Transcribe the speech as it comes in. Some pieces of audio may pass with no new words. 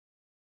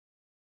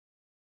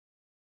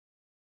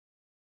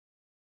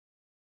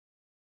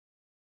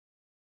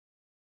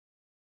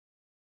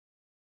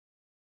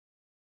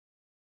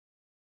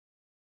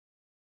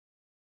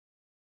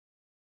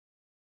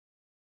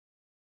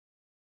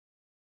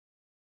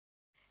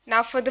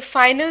Now for the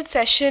final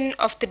session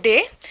of the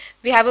day,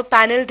 we have a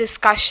panel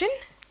discussion.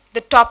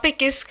 The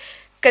topic is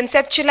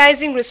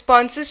Conceptualizing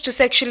Responses to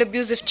Sexual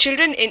Abuse of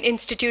Children in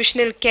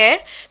Institutional Care,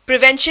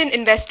 Prevention,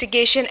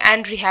 Investigation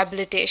and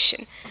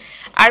Rehabilitation.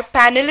 Our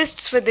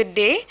panelists for the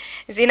day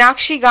is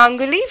Inakshi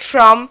Ganguly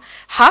from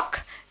HUC.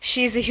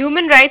 She is a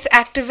human rights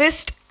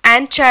activist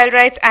and child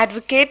rights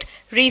advocate,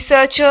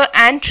 researcher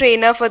and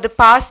trainer for the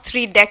past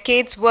 3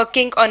 decades,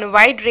 working on a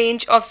wide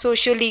range of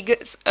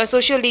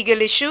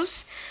socio-legal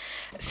issues.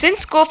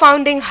 Since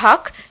co-founding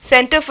HUC,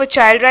 Center for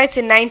Child Rights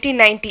in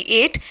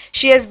 1998,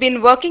 she has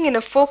been working in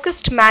a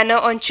focused manner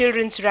on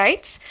children's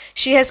rights.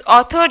 She has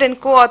authored and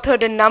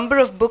co-authored a number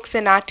of books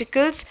and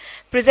articles,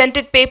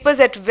 presented papers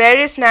at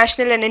various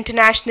national and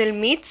international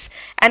meets,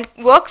 and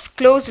works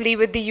closely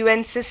with the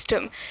UN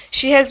system.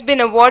 She has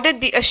been awarded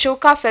the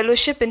Ashoka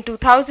Fellowship in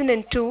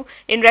 2002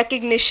 in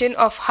recognition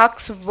of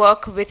HUC's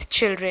work with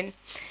children.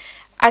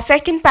 Our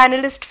second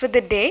panelist for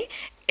the day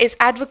is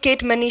Advocate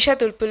Manisha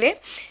Tulpule.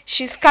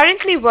 She's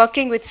currently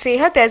working with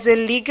Sehat as a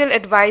legal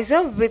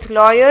advisor with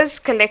Lawyers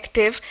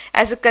Collective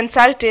as a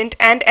consultant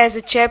and as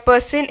a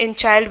chairperson in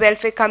Child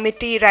Welfare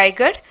Committee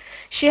Raigad.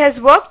 She has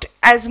worked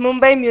as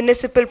Mumbai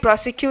Municipal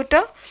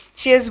Prosecutor.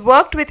 She has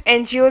worked with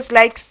NGOs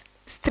like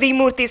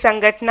Strimurti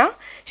Sangatna.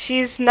 She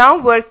is now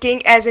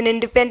working as an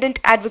independent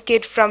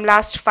advocate from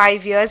last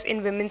 5 years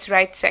in women's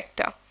rights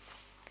sector.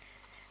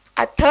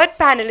 Our third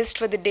panelist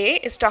for the day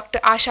is Dr.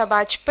 Asha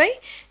Bajpai.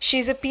 She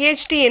is a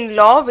PhD in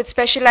law with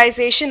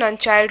specialization on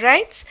child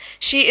rights.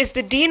 She is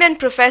the Dean and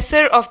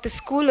Professor of the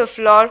School of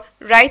Law,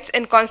 Rights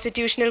and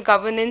Constitutional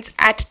Governance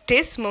at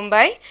TIS,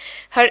 Mumbai.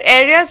 Her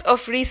areas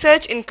of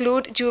research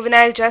include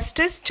juvenile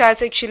justice, child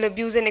sexual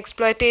abuse and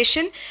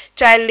exploitation,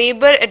 child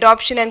labor,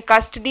 adoption and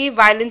custody,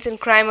 violence and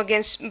crime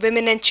against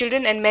women and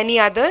children, and many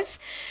others.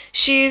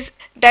 She is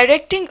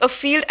directing a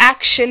field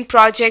action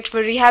project for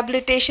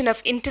rehabilitation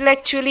of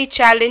intellectually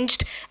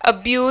challenged,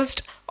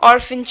 abused,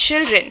 orphan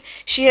children.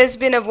 She has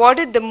been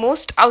awarded the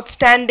most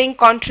outstanding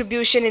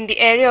contribution in the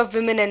area of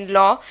women and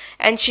law,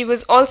 and she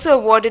was also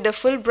awarded a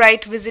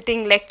Fulbright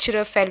Visiting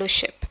Lecturer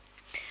Fellowship.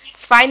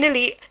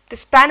 Finally,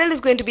 this panel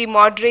is going to be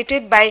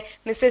moderated by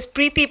Mrs.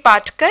 Preeti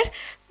Patkar.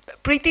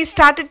 Preeti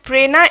started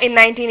Prerna in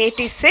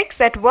 1986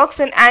 that works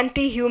on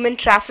anti-human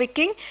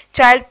trafficking,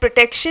 child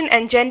protection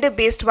and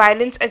gender-based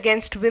violence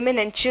against women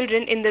and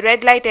children in the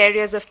red light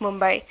areas of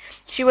Mumbai.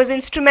 She was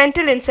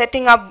instrumental in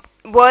setting up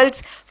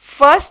world's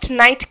first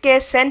night care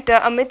center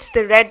amidst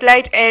the red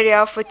light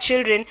area for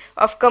children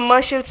of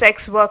commercial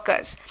sex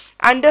workers.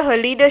 Under her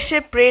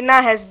leadership,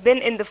 Prerna has been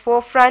in the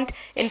forefront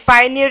in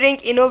pioneering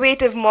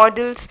innovative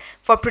models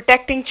for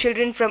protecting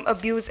children from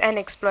abuse and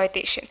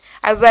exploitation.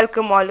 I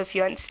welcome all of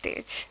you on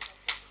stage.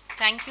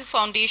 Thank you,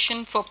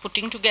 Foundation, for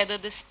putting together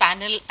this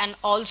panel and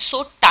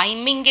also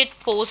timing it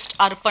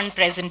post-Arpan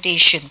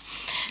presentation.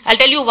 I'll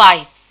tell you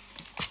why.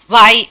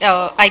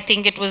 I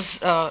think it was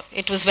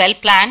well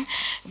planned,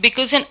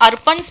 because in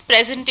Arpan's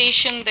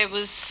presentation there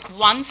was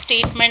one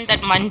statement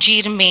that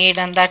Manjeer made,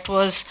 and that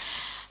was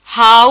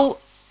how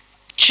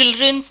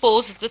children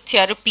post the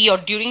therapy or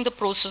during the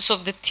process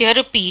of the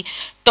therapy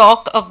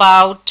talk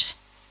about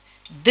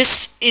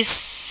this is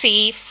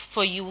safe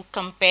for you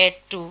compared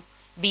to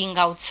being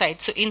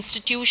outside. So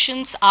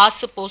institutions are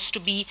supposed to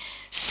be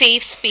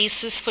safe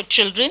spaces for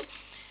children.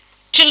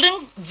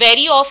 Children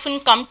very often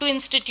come to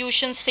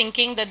institutions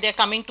thinking that they're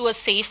coming to a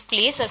safe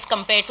place as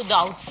compared to the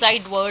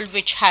outside world,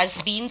 which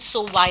has been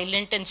so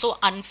violent and so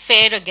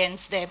unfair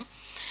against them.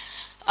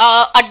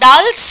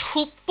 Adults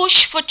who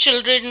push for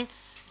children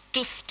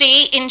to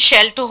stay in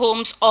shelter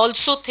homes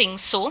also think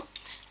so.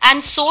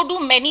 And so do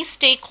many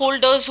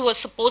stakeholders who are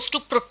supposed to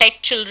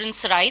protect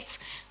children's rights.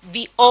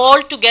 We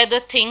all together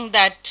think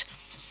that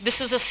this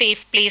is a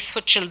safe place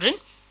for children.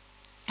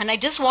 And I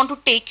just want to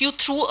take you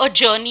through a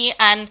journey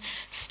and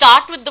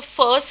start with the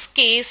first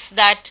case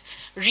that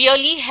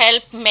really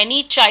helped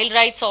many child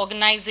rights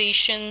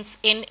organizations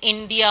in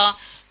India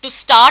to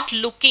start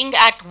looking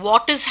at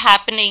what is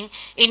happening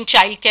in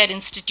childcare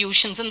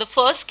institutions. And the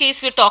first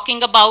case we're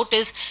talking about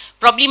is,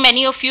 probably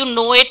many of you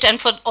know it, and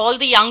for all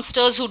the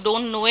youngsters who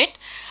don't know it,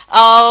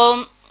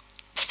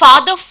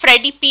 Father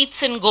Freddie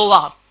Peets in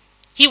Goa.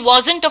 He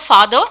wasn't a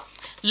father,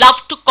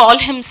 loved to call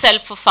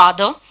himself a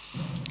father.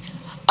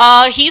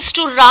 He used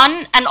to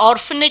run an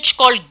orphanage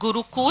called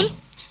Gurukul,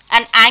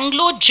 an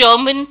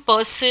Anglo-German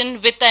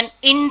person with an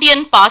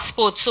Indian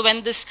passport. So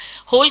when this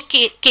whole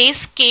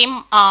case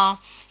came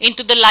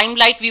into the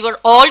limelight, we were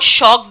all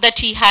shocked that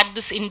he had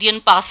this Indian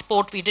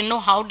passport. We didn't know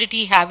how did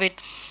he have it.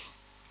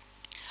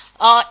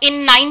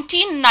 In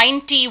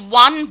 1990,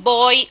 one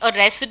boy, a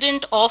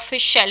resident of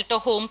his shelter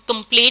home,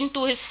 complained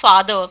to his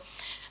father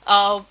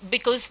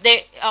because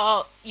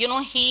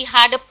he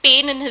had a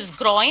pain in his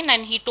groin,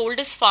 and he told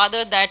his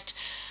father that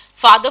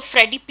Father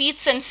Freddie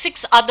Peets and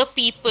 6 other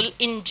people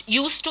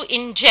used to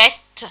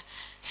inject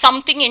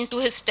something into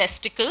his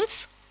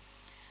testicles.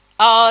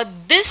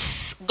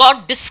 This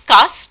got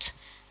discussed,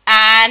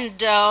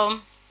 and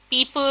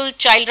people,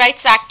 child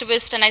rights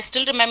activists, and I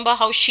still remember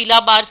how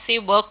Sheila Barse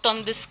worked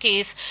on this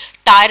case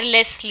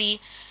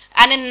tirelessly.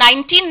 And in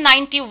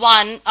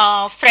 1991,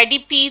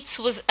 Freddie Peets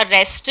was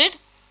arrested.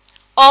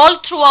 All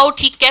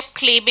throughout, he kept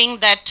claiming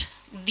that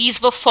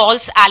these were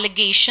false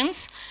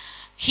allegations.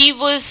 He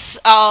was,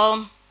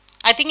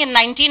 I think in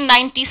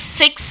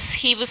 1996,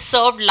 he was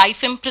served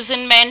life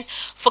imprisonment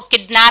for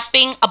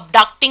kidnapping,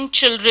 abducting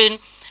children,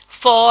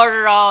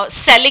 for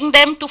selling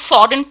them to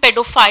foreign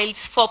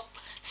pedophiles, for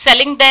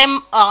selling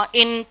them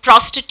in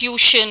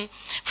prostitution,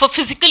 for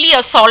physically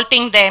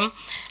assaulting them.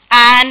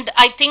 And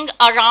I think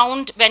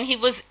around when he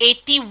was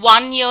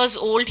 81 years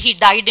old, he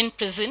died in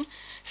prison.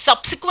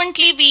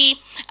 Subsequently,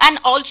 and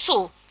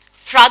also,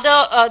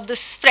 rather,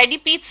 this Freddie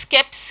Peets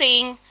kept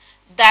saying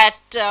that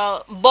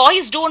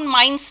boys don't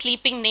mind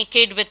sleeping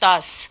naked with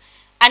us.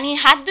 And he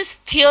had this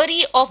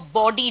theory of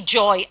body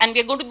joy, and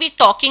we're going to be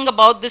talking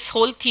about this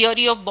whole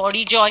theory of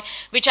body joy,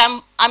 which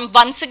I'm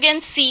once again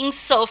seeing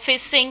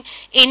surfacing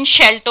in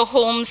shelter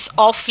homes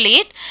of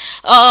late.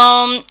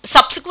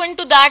 Subsequent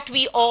to that,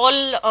 we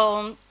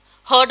all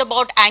heard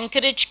about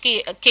Anchorage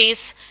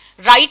case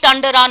right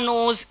under our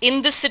nose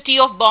in the city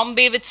of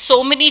Bombay, with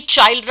so many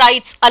child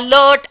rights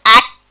alert,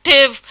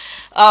 active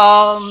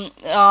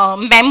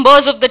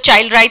members of the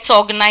child rights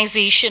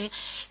organization.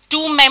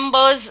 Two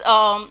members,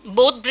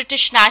 both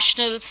British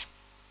nationals,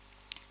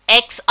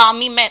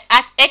 ex-army men,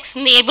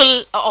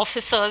 ex-naval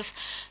officers,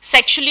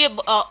 sexually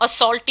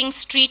assaulting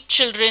street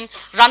children,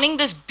 running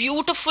this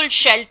beautiful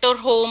shelter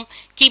home,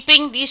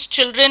 keeping these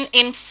children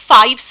in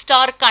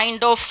five-star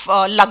kind of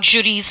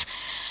luxuries.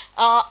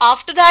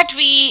 After that,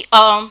 we,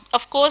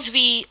 of course,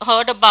 we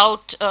heard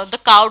about the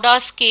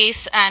Kaudas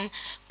case, and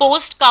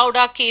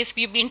post-Kauda case,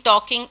 we've been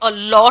talking a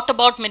lot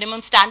about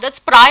minimum standards.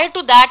 Prior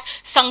to that,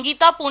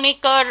 Sangeeta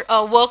Punekar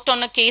worked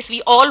on a case,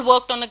 we all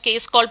worked on a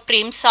case called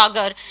Prem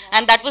Sagar,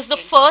 and that was the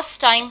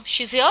first time,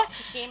 she's here?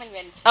 She came and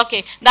went.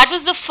 Okay, that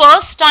was the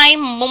first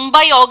time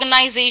Mumbai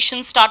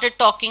organizations started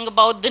talking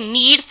about the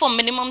need for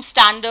minimum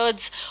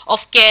standards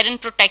of care and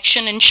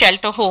protection in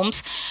shelter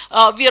homes.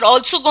 We are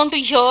also going to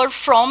hear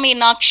from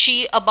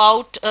Enakshi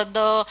about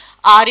the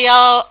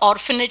Arya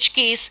orphanage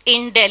case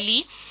in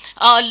Delhi.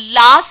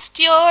 Last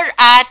year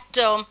at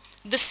the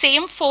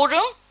same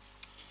forum,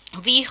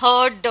 we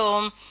heard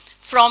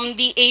from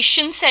the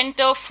Asian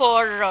Center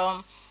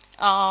for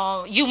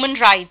Human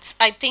Rights.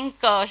 I think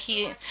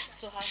he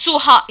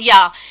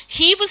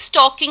was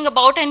talking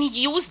about, and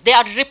he used,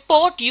 their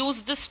report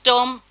used this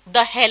term,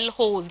 the hell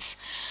holes.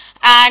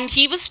 And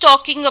he was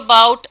talking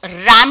about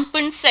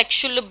rampant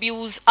sexual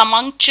abuse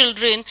among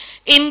children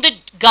in the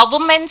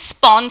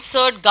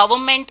government-sponsored,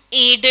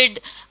 government-aided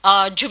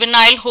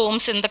juvenile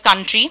homes in the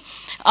country.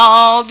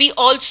 We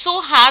also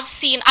have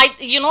seen,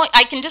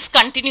 I can just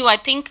continue. I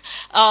think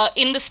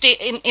in the state,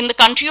 in the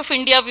country of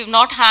India, we've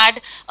not had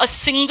a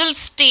single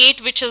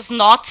state which has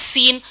not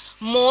seen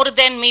more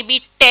than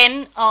maybe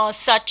 10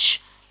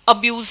 such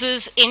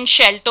abuses in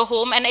shelter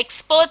home. And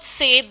experts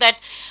say that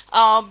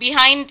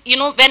behind,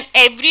 when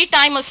every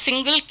time a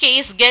single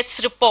case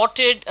gets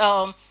reported,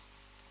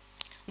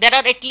 there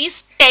are at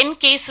least 10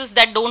 cases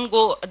that don't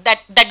go,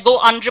 that go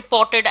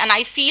unreported. And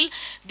I feel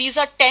these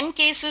are 10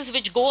 cases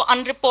which go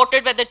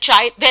unreported where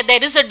where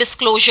there is a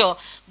disclosure.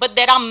 But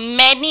there are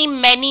many,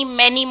 many,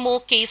 many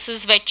more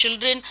cases where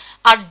children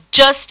are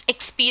just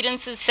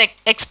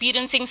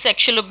experiencing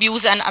sexual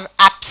abuse and are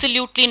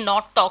absolutely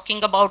not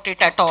talking about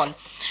it at all.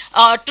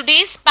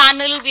 Today's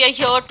panel, we are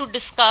here to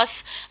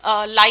discuss,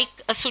 like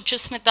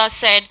Suchasmita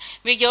said,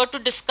 we're here to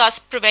discuss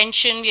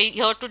prevention, we're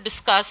here to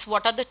discuss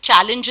what are the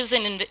challenges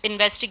in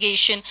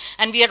investigation,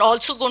 and we are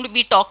also going to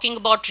be talking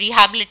about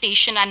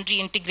rehabilitation and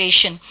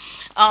reintegration.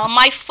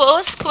 My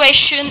first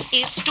question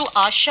is to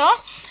Asha.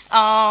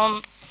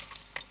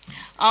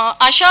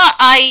 Asha,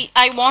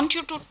 I want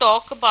you to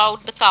talk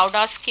about the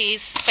Kaudas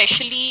case,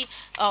 especially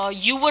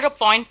you were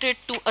appointed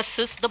to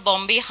assist the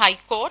Bombay High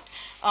Court.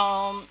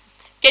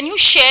 Can you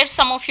share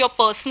some of your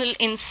personal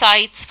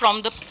insights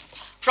from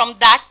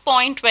that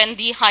point when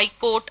the High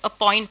Court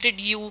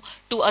appointed you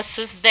to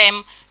assist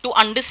them to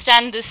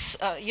understand this,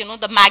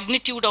 the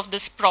magnitude of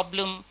this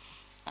problem?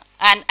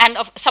 And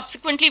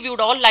subsequently, we would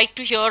all like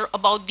to hear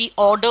about the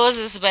orders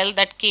as well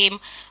that came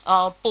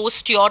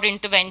post your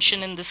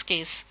intervention in this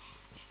case.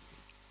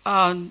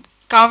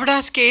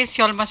 Kavada's case,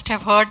 you all must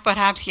have heard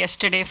perhaps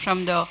yesterday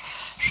from the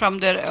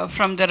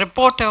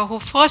reporter who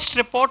first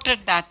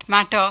reported that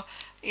matter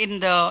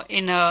in a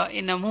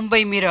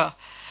Mumbai Mirror.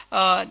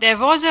 There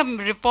was a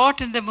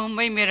report in the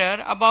Mumbai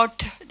Mirror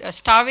about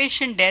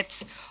starvation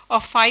deaths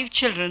of 5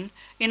 children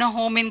in a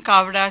home in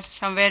Kavada,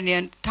 somewhere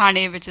near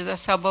Thane, which is a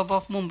suburb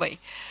of Mumbai.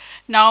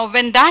 Now,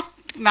 when that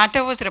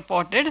matter was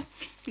reported,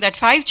 that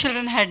 5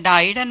 children had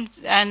died,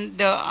 and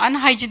the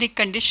unhygienic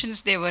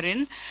conditions they were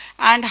in,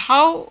 and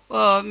how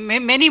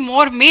many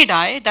more may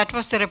die, that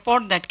was the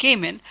report that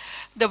came in.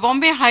 The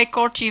Bombay High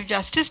Court Chief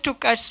Justice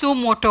took a suo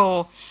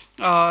motu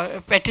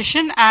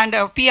petition, and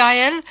a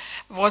PIL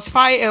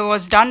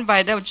was done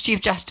by the Chief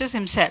Justice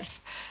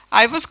himself.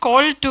 I was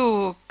called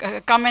to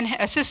come and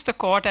assist the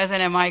court as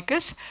an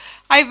amicus.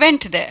 I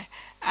went there,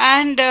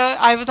 and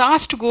I was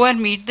asked to go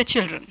and meet the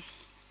children.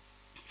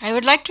 I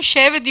would like to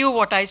share with you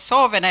what I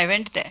saw when I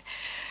went there.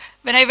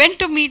 When I went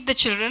to meet the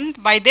children,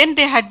 by then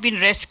they had been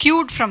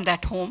rescued from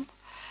that home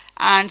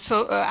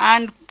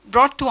and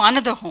brought to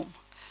another home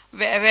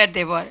where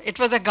they were. It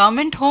was a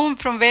government home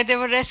from where they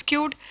were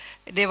rescued.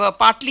 They were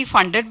partly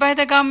funded by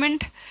the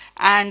government,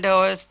 and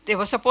they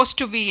were supposed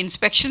to be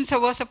inspections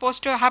that were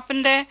supposed to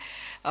happen there.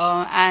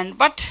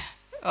 But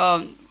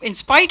in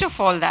spite of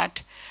all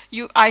that,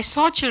 I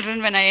saw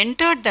children when I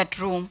entered that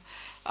room.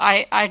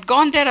 I'd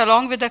gone there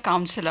along with the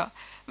counselor.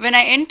 When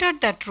I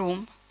entered that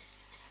room,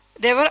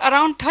 there were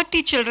around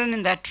 30 children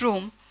in that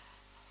room,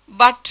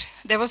 but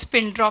there was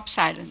pin drop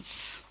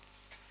silence,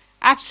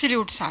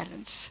 absolute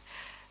silence,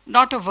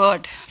 not a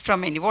word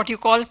from any. What you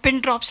call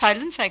pin drop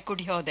silence, I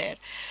could hear there.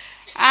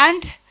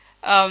 And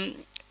um,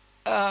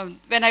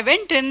 when I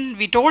went in,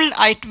 we told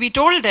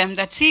them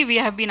that, see, we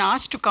have been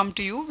asked to come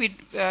to you,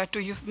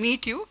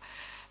 meet you,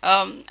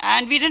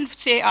 and we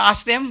didn't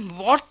ask them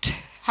what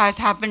has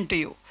happened to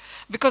you,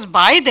 because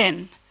by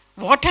then,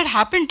 what had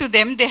happened to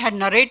them, they had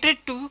narrated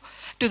to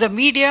the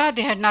media,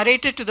 they had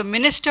narrated to the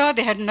minister,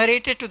 they had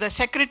narrated to the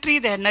secretary,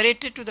 they had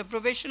narrated to the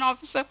probation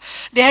officer,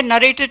 they had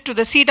narrated to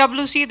the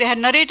CWC, they had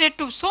narrated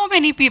to so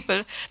many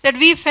people that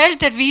we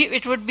felt that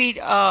it would be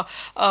a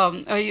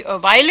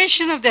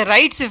violation of their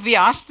rights if we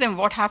asked them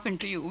what happened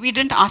to you. We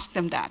didn't ask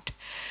them that.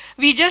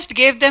 We just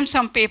gave them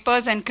some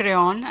papers and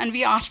crayon and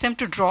we asked them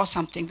to draw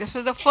something. This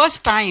was the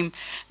first time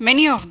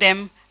many of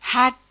them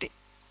had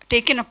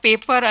taken a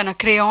paper and a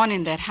crayon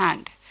in their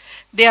hand.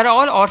 They are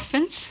all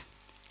orphans.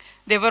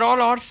 They were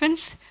all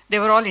orphans. They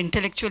were all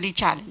intellectually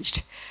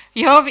challenged.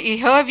 Here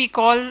we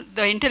call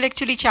the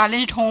intellectually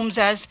challenged homes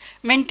as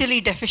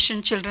mentally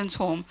deficient children's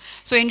home.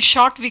 So in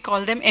short, we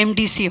call them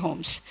MDC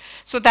homes.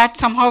 So that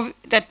somehow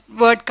that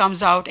word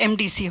comes out,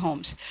 MDC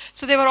homes.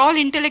 So they were all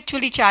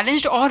intellectually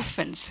challenged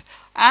orphans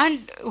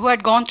and who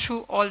had gone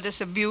through all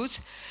this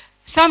abuse.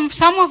 Some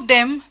of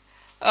them,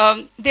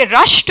 they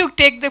rushed to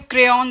take the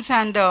crayons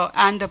and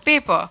the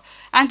paper.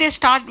 And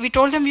we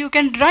told them, you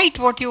can write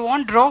what you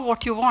want, draw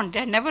what you want. They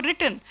had never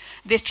written.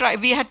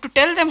 We had to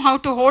tell them how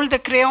to hold the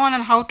crayon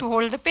and how to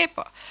hold the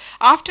paper.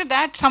 After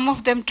that, some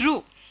of them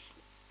drew.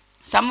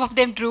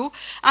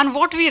 And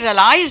what we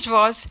realized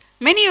was,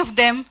 many of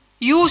them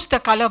used the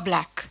color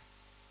black.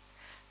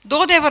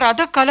 Though there were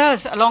other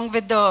colors along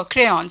with the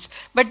crayons,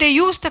 but they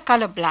used the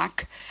color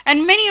black.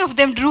 And many of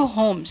them drew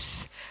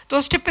homes.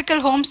 Those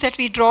typical homes that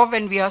we draw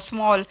when we are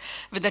small,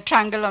 with a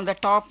triangle on the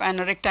top and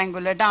a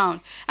rectangular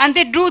down. And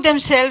they drew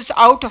themselves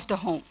out of the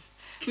home.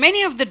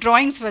 Many of the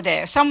drawings were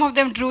there. Some of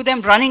them drew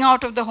them running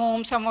out of the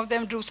home. Some of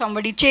them drew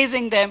somebody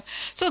chasing them.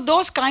 So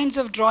those kinds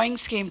of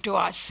drawings came to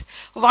us.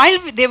 While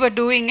they were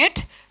doing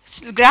it,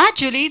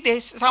 gradually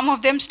some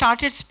of them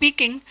started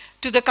speaking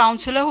to the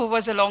counselor who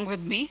was along with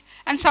me.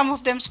 And some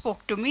of them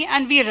spoke to me.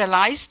 And we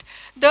realized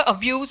the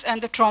abuse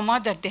and the trauma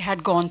that they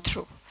had gone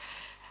through.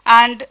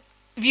 And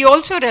we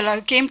also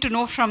came to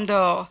know from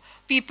the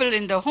people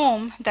in the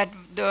home that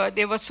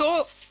they were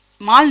so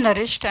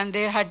malnourished and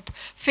they had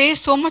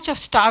faced so much of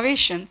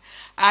starvation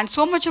and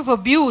so much of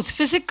abuse,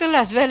 physical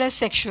as well as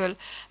sexual,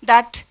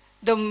 that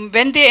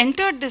when they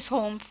entered this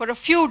home for a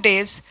few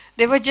days,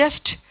 they were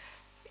just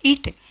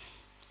eating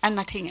and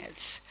nothing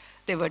else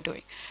they were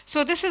doing.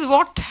 So this is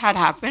what had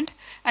happened.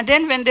 And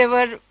then when they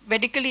were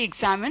medically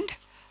examined,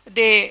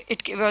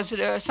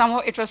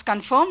 it was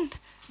confirmed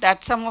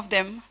that some of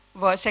them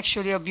were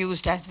sexually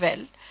abused as well.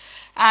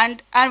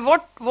 And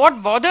what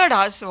bothered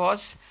us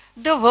was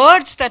the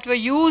words that were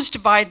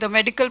used by the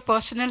medical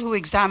personnel who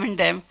examined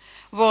them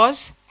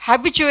was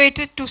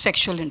habituated to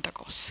sexual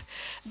intercourse.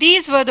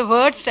 These were the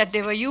words that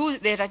they were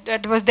used,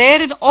 that was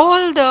there in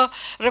all the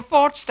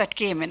reports that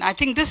came in. I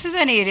think this is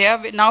an area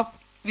now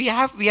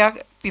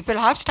people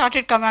have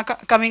started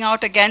coming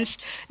out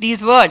against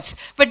these words.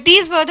 But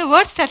these were the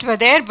words that were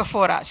there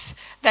before us,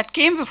 that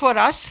came before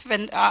us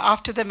when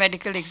after the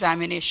medical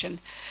examination.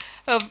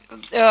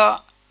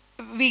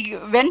 We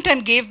went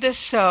and gave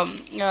this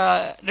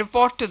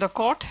report to the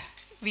court.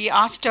 We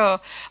asked a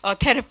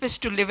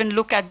therapist to live and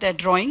look at their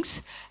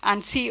drawings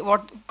and see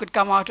what could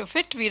come out of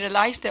it. We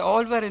realized they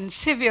all were in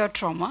severe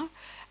trauma,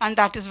 and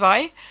that is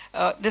why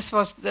there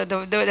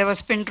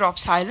was pin drop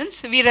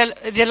silence. We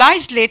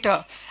realized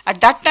later, at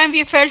that time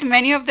we felt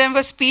many of them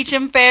were speech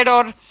impaired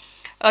or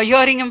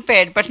hearing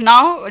impaired. But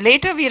now,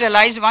 later we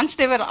realized, once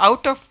they were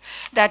out of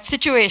that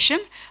situation,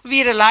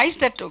 we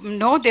realized that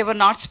no, they were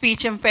not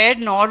speech impaired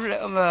nor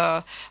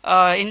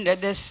in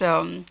this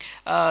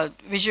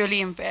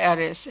visually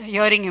impaired,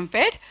 hearing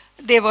impaired.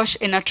 They were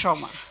in a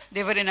trauma.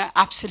 They were in an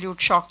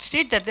absolute shocked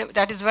state.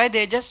 That is why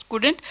they just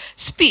couldn't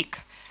speak.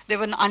 They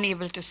were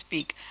unable to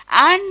speak.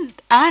 And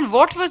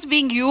what was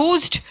being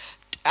used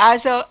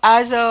as a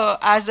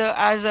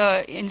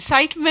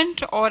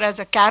incitement or as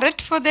a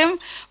carrot for them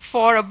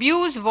for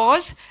abuse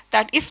was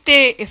that if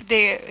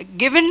they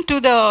given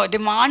to the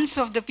demands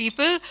of the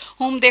people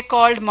whom they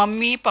called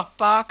mummy,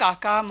 papa,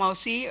 kaka,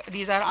 mausi,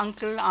 these are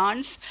uncle,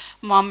 aunts,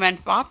 mom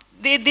and pop,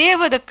 they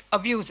were the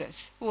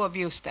abusers who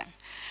abused them.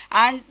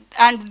 And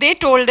they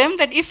told them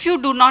that if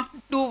you do not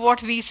do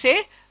what we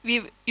say,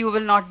 you will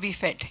not be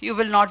fed, you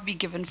will not be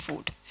given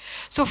food.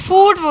 So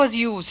food was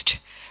used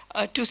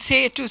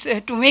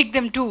to make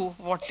them do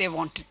what they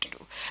wanted to do.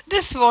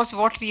 This was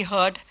what we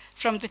heard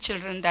from the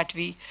children that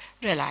we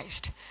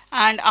realized.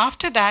 And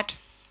after that,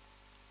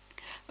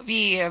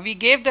 we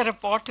gave the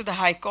report to the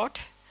High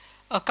Court.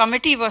 A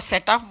committee was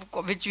set up,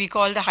 which we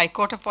call the High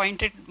Court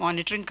Appointed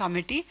Monitoring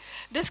Committee.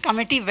 This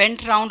committee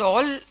went around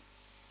all,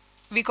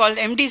 we call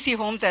MDC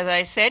homes, as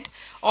I said,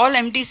 all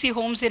MDC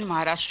homes in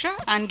Maharashtra,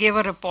 and gave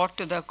a report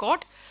to the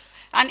court.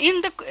 And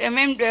in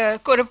the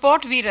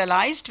report, we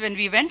realized when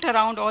we went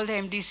around all the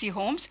MDC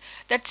homes,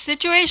 that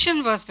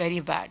situation was very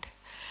bad.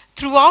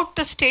 Throughout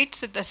the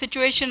states, the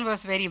situation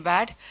was very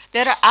bad.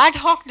 There are ad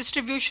hoc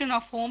distribution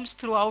of homes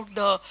throughout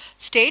the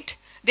state.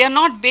 They are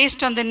not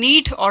based on the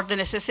need or the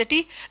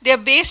necessity. They are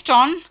based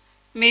on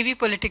maybe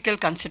political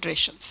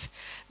considerations.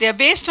 They are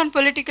based on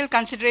political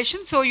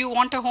considerations. So you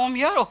want a home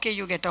here, okay,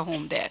 you get a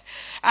home there.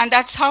 And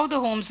that's how the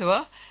homes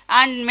were.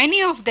 And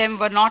many of them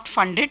were not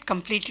funded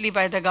completely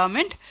by the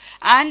government.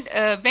 And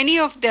many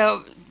of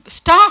the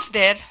staff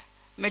there,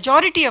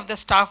 majority of the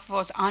staff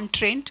was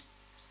untrained.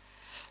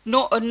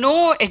 No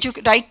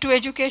right to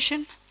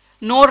education,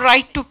 no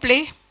right to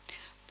play.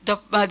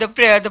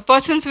 The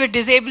Persons with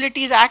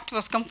Disabilities Act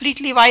was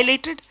completely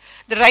violated.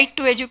 The Right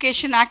to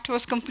Education Act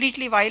was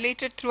completely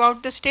violated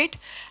throughout the state.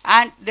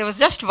 And there was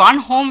just one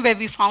home where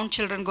we found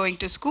children going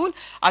to school,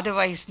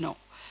 otherwise no.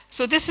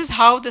 So this is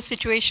how the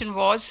situation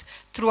was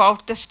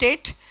throughout the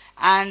state.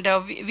 And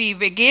we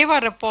gave a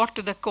report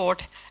to the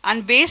court.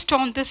 And based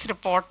on this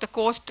report, the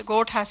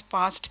court has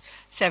passed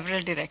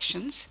several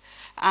directions.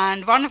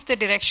 And one of the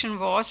direction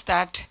was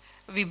that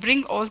we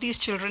bring all these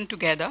children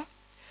together.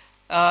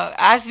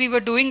 As we were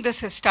doing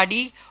this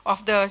study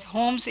of the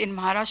homes in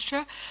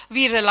Maharashtra,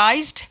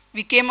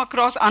 we came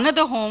across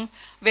another home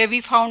where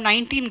we found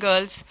 19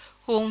 girls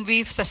whom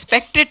we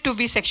suspected to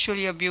be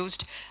sexually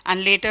abused,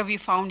 and later we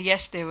found,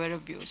 yes, they were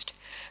abused.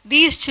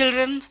 These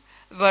children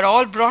were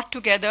all brought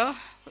together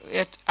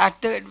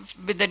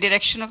with the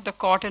direction of the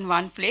court in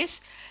one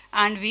place,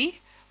 and we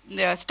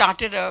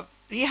started a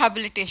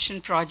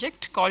rehabilitation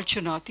project called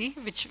Chunauti,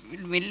 which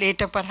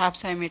later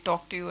perhaps I may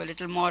talk to you a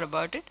little more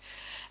about it.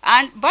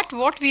 But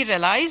what we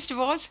realized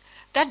was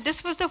that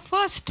this was the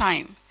first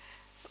time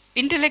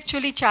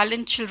intellectually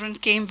challenged children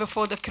came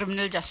before the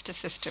criminal justice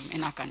system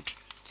in our country.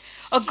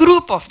 A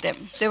group of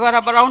them, there were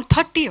around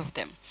 30 of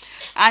them,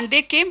 and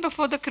they came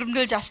before the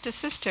criminal justice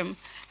system,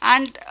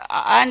 and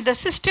the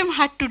system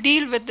had to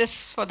deal with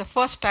this for the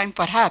first time,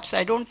 perhaps.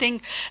 I don't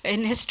think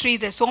in history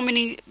there's so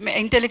many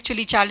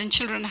intellectually challenged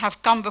children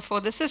have come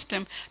before the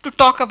system to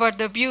talk about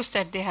the abuse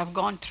that they have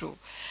gone through.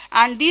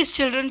 And these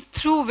children,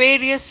 through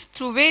various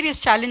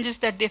challenges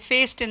that they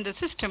faced in the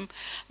system,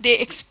 they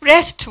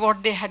expressed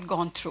what they had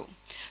gone through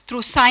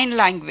sign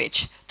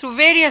language, through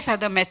various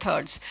other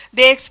methods.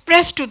 They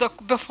expressed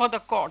before the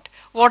court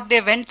what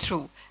they went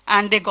through,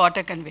 and they got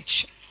a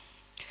conviction.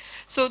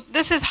 So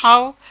this is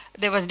how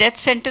there was death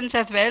sentence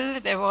as well,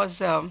 there was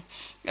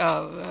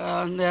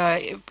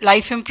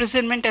life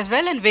imprisonment as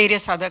well, and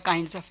various other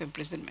kinds of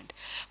imprisonment.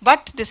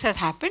 But this has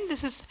happened.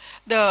 This is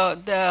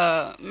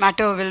the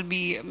matter will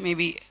be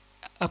maybe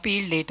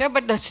appealed later,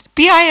 but the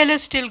PIL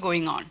is still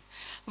going on.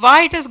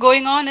 Why it is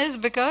going on is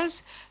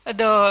because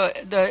the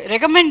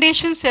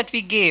recommendations that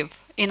we gave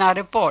in our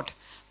report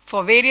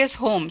for various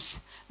homes,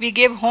 we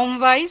gave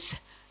home-wise,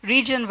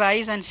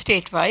 region-wise and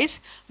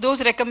state-wise.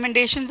 Those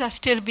recommendations are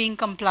still being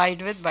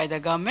complied with by the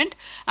government,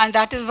 and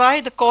that is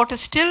why the court is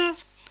still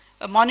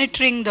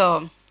monitoring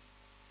the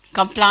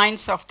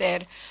compliance of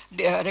their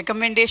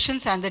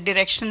recommendations and the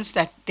directions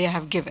that they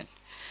have given.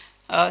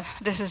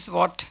 This is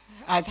what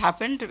has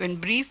happened in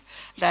brief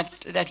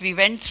that we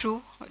went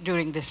through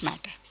during this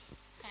matter.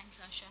 Thanks,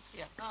 Asha.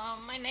 Yeah.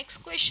 My next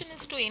question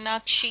is to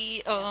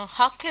Inakshi.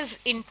 HUC has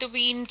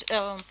intervened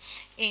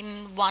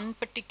in one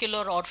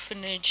particular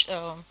orphanage,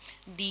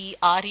 the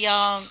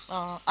Arya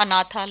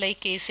Anathalaya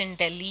case in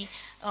Delhi.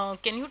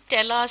 Can you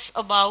tell us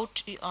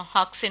about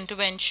HUC's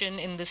intervention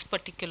in this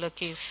particular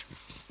case?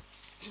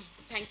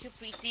 Thank you,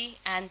 Preeti,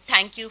 and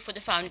thank you for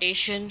the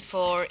foundation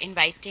for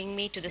inviting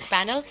me to this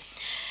panel.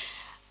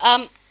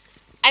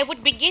 I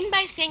would begin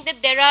by saying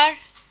that there are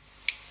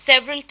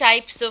several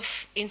types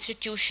of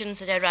institutions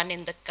that are run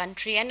in the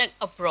country and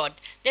abroad.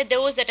 There are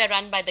those that are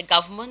run by the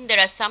government, there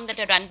are some that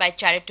are run by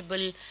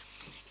charitable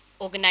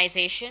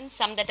organizations,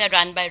 some that are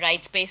run by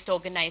rights-based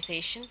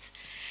organizations.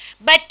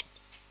 But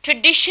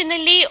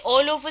traditionally,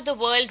 all over the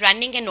world,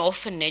 running an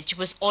orphanage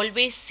was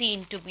always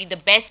seen to be the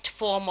best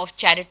form of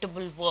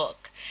charitable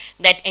work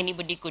that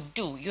anybody could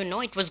do. You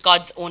know, it was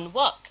God's own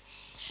work.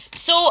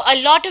 So a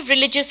lot of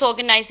religious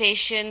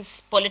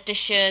organizations,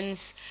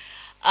 politicians,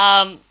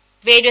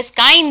 various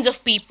kinds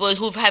of people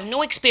who have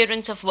no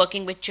experience of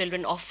working with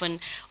children often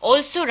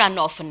also run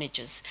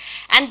orphanages.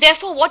 And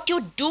therefore, what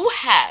you do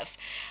have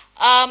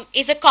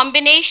is a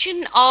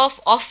combination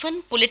of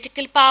often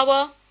political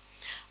power.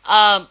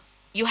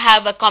 You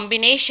have a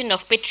combination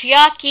of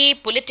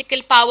patriarchy,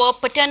 political power,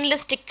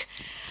 paternalistic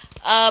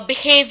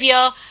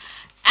behavior,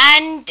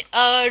 and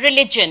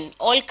religion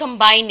all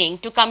combining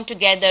to come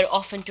together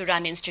often to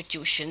run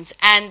institutions.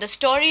 And the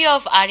story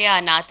of Arya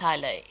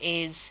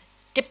Anathalaya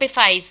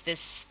typifies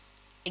this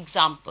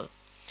example.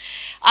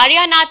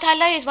 Arya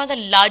Anathalaya is one of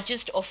the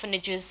largest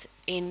orphanages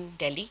in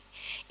Delhi.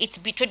 It's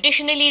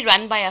traditionally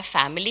run by a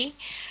family,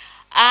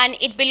 and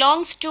it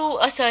belongs to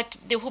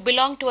who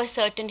belong to a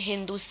certain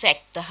Hindu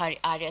sect, the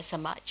Arya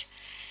Samaj.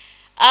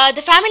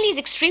 The family is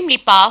extremely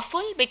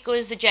powerful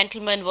because the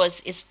gentleman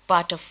is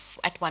part of,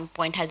 at one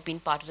point has been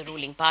part of the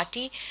ruling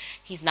party.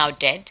 He's now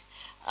dead.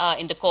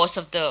 In the course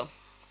of the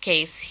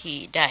case,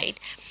 he died.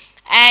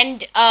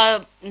 And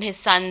his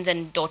sons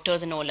and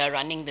daughters and all are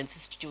running this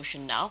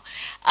institution now.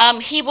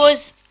 He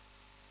was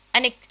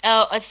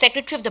a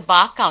secretary of the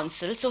Bar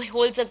Council, so he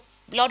holds a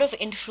lot of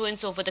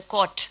influence over the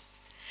court.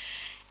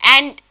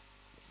 And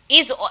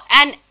is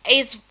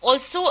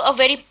also a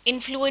very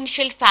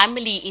influential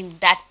family in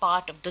that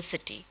part of the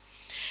city.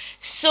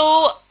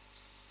 So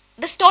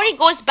the story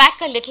goes back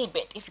a little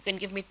bit, if you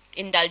can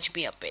indulge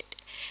me a bit.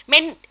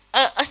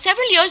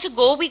 Several years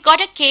ago, we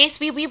got a case.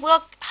 We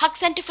work. Haq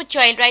Center for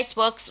Child Rights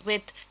works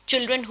with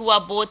children who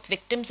are both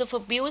victims of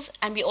abuse,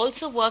 and we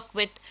also work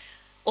with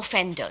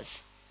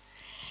offenders.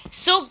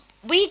 So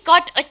we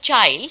got a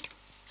child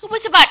who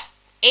was about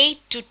 8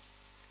 to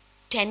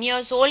 10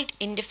 years old,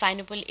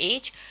 indefinable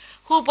age,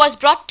 who was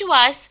brought to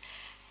us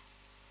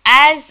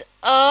as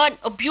an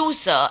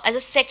abuser, as a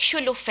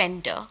sexual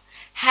offender,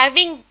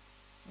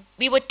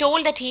 we were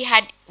told that he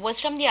had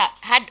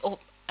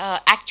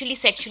actually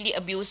sexually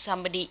abused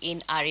somebody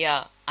in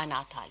Arya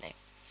Anathalaya.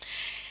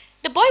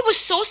 The boy was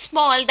so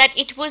small that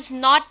it was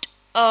not,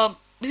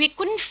 we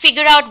couldn't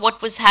figure out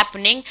what was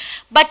happening,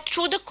 but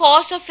through the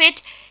course of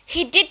it,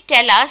 he did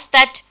tell us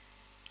that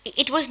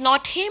it was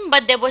not him,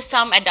 but there were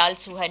some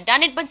adults who had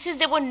done it. But since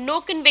there were no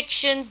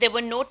convictions, there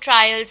were no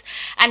trials,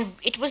 and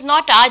it was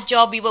not our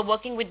job, we were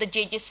working with the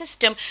JJ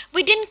system,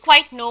 we didn't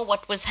quite know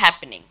what was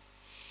happening.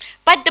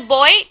 But the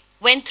boy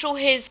went through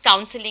his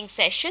counseling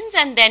sessions,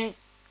 and then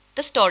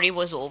the story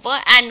was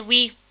over, and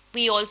we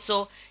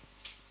also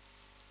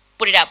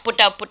put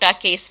our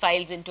case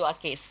files into our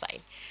case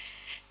file.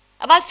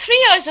 About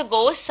 3 years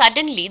ago,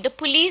 suddenly the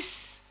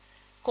police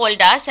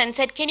called us and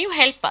said, "Can you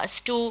help us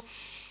to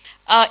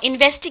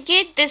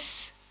investigate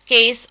this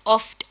case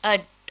of a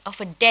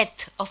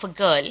death of a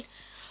girl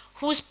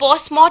whose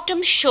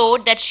postmortem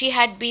showed that she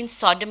had been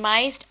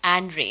sodomized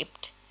and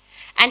raped,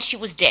 and she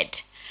was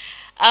dead."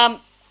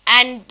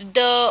 And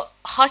the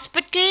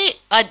hospital,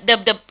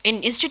 the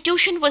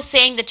institution was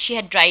saying that she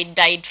had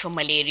died from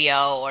malaria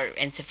or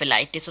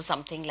encephalitis or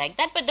something like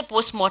that, but the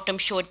postmortem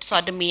showed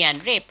sodomy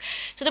and rape.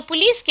 So the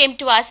police came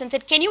to us and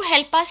said, "Can you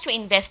help us to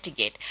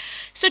investigate?"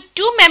 So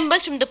 2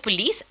 members from the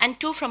police and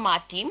 2 from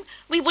our team,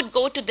 we would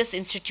go to this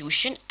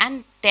institution,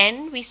 and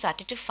then we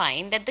started to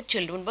find that the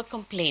children were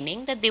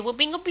complaining that they were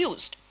being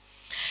abused.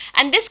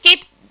 And this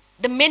came,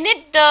 the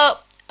minute the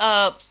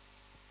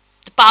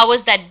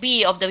powers that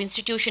be of the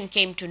institution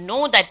came to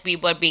know that we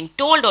were being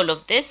told all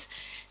of this,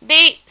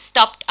 they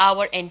stopped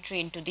our entry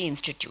into the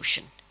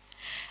institution.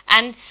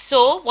 And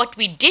so what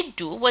we did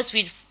do was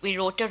we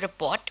wrote a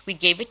report, we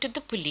gave it to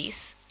the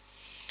police,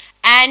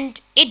 and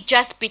it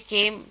just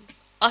became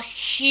a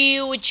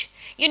huge,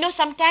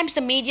 sometimes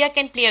the media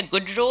can play a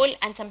good role,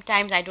 and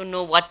sometimes I don't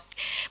know what,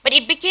 but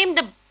it became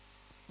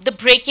the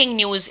breaking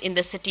news in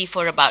the city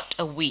for about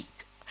a week.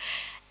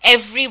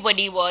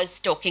 Everybody was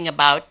talking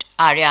about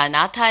Arya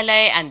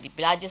Anathalaya and the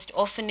largest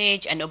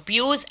orphanage and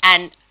abuse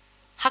and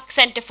Haq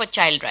Center for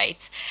Child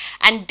Rights.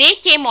 And they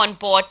came on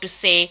board to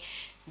say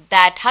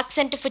that Haq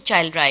Center for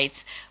Child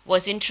Rights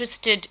was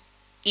interested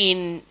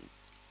in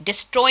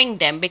destroying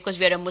them because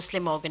we are a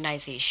Muslim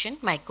organization.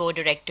 My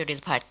co-director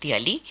is Bharti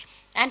Ali,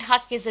 and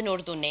Haq is an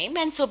Urdu name.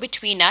 And so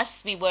between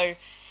us, we were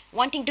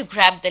wanting to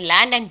grab the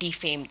land and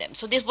defame them.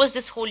 So there was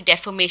this whole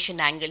defamation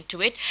angle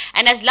to it.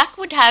 And as luck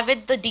would have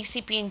it, the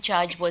DCP in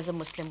charge was a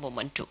Muslim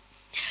woman too.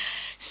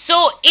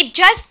 So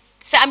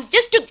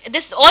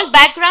this all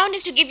background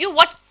is to give you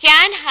what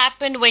can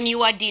happen when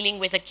you are dealing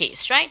with a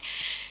case, right?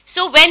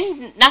 So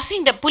when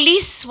the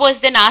police was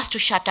then asked to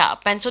shut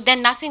up, and so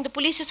then the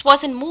police just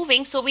wasn't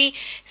moving, so we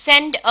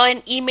sent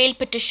an email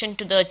petition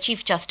to the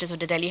Chief Justice of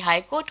the Delhi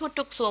High Court, who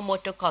took suo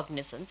motu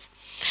cognizance.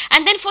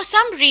 And then for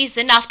some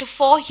reason, after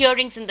 4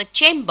 hearings in the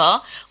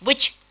chamber,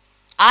 which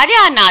Arya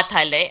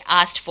Anathalaya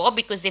asked for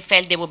because they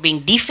felt they were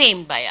being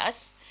defamed by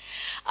us,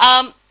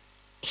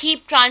 he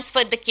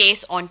transferred the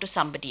case on to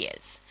somebody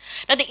else.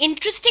 Now the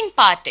interesting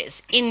part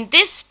is, in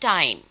this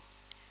time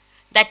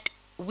that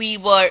we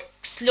were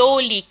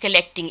slowly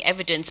collecting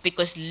evidence,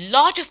 because a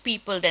lot of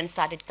people then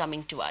started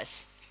coming to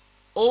us,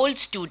 old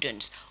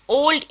students,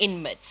 old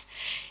inmates,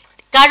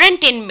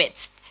 current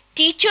inmates,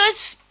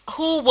 teachers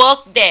who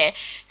worked there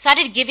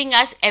started giving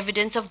us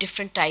evidence of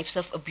different types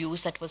of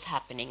abuse that was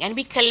happening, and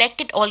we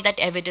collected all that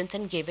evidence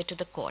and gave it to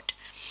the court.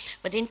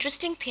 But the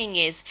interesting thing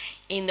is,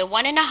 in the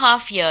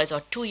 1.5 years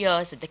or 2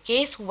 years that the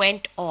case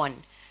went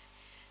on,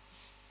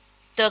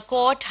 the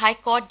High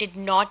Court did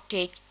not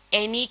take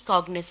any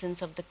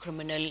cognizance of the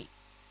criminal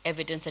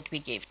evidence that we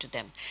gave to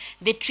them.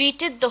 They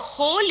treated the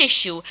whole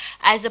issue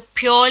as a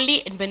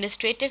purely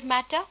administrative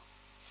matter.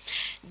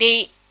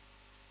 They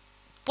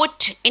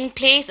put in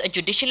place a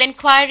judicial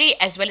inquiry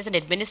as well as an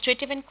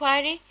administrative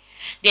inquiry.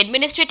 The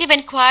administrative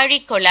inquiry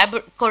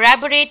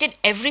corroborated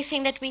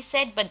everything that we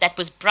said, but that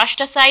was brushed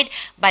aside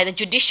by the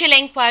judicial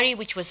inquiry,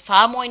 which was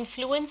far more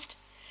influenced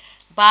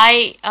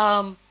by,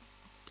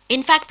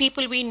 in fact,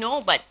 people we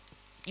know, but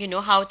you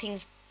know how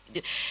things.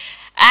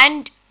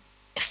 And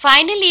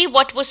finally,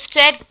 what was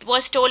said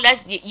was told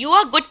as, you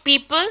are good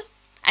people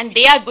and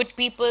they are good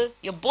people.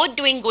 You're both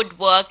doing good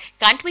work.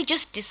 Can't we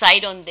just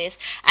decide on this?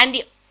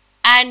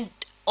 And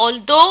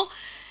although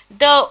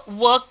the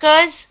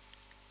workers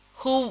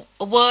who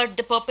were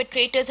the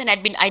perpetrators and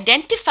had been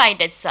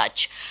identified as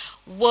such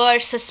were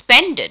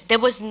suspended, there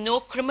was no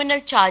criminal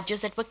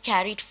charges that were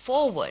carried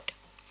forward.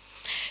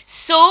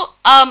 So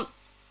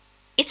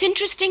it's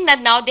interesting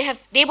that now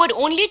they were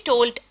only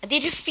told, they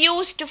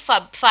refused to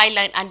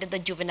file under the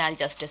Juvenile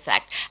Justice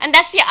Act. And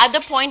that's the other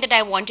point that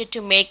I wanted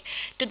to make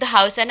to the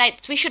House. And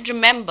we should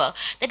remember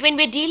that when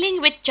we're dealing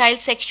with child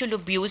sexual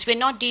abuse, we're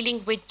not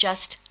dealing with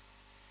just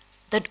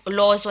the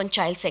laws on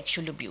child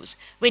sexual abuse.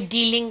 We're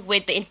dealing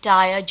with the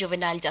entire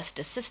juvenile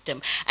justice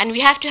system. And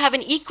we have to have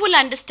an equal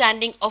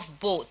understanding of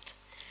both.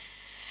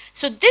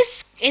 So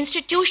this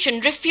institution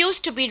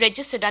refused to be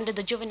registered under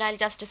the Juvenile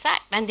Justice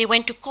Act, and they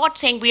went to court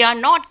saying, we are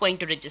not going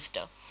to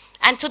register.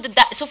 And so,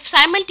 so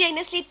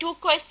simultaneously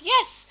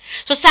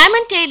So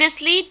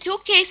simultaneously, two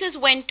cases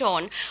went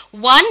on.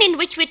 One in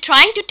which we're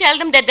trying to tell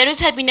them that there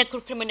has been a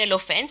criminal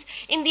offense.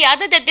 In the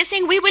other, that they're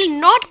saying we will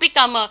not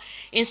become an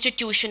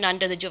institution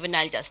under the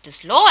juvenile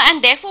justice law,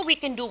 and therefore we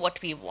can do what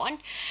we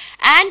want.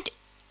 And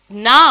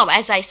now,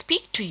 as I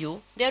speak to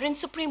you, they're in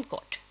Supreme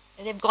Court.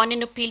 They've gone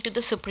in appeal to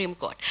the Supreme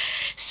Court.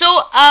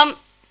 So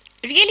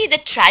really the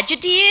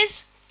tragedy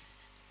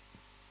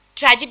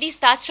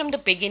starts from the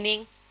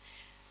beginning.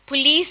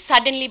 Police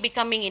suddenly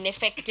becoming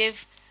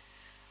ineffective.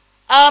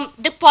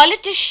 The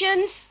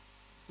politicians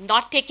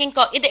not taking,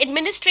 the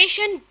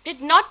administration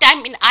did not,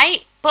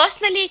 I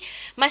personally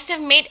must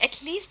have made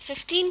at least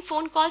 15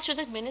 phone calls to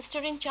the minister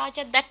in charge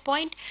at that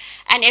point.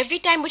 And every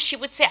time she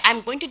would say, I'm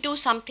going to do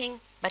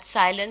something, but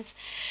silence.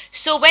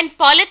 So when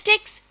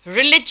politics,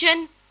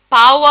 religion,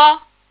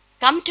 power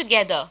come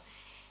together,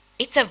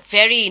 it's a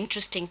very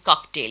interesting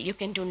cocktail. You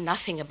can do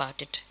nothing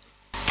about it.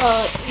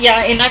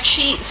 Yeah,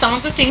 Inakshi, some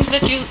of the things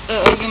that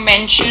you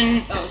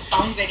mentioned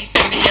sound very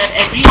familiar.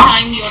 Every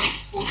time you're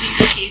exposing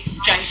the case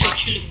of child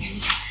sexual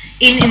abuse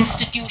in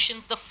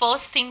institutions, the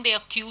first thing they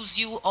accuse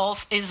you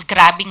of is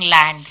grabbing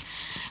land.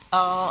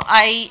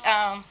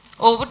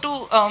 Over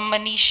to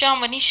Manisha.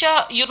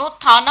 Manisha, you know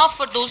Thana,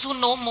 for those who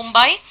know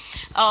Mumbai,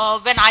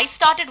 when I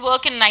started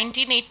work in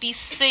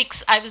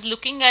 1986, I was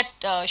looking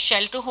at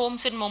shelter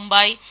homes in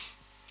Mumbai,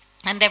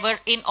 and there were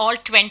in all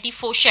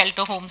 24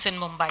 shelter homes in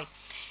Mumbai.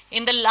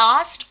 In the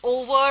last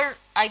over,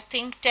 I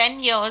think,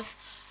 10 years,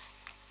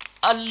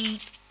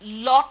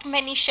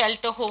 many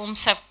shelter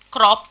homes have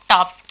cropped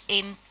up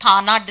in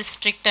Thana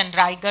district and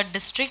Raigad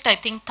district. I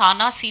think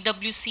Thana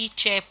CWC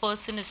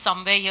chairperson is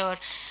somewhere here,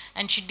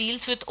 and she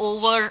deals with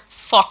over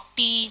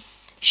 40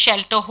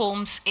 shelter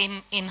homes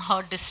in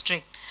her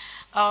district.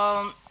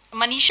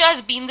 Manisha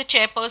has been the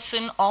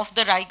chairperson of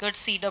the Raigad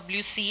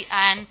CWC,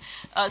 and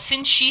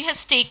since she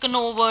has taken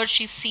over,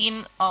 she's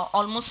seen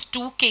almost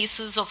 2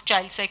 cases of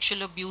child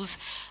sexual abuse,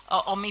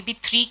 or maybe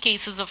 3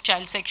 cases of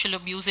child sexual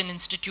abuse in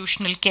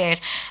institutional care.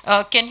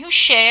 Can you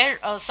share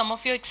some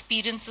of your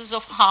experiences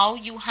of how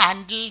you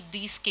handle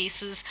these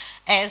cases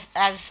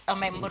as a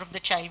member of the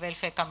Child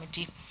Welfare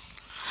Committee?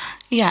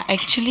 Yeah,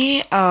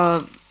 actually,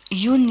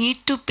 you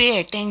need to pay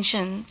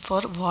attention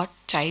for what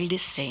child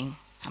is saying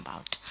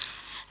about.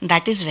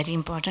 That is very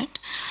important.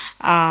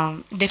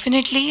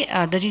 Definitely,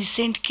 the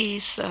recent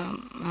case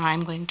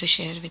I'm going to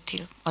share with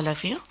you, all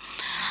of you.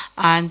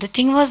 And the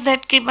thing was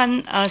that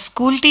one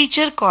school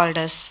teacher called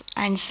us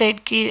and said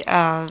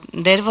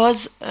there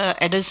was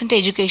adolescent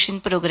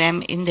education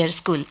program in their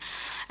school,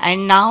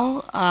 and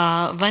now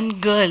one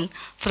girl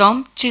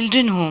from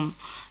children home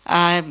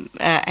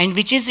and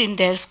which is in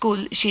their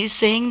school, she is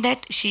saying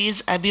that she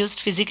is abused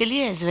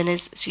physically as well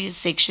as she is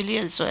sexually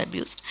also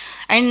abused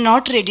and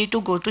not ready to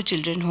go to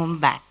children home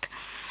back.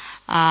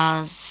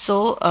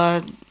 So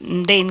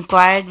they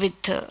inquired with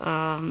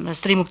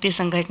Sri Mukti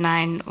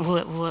Sangatna and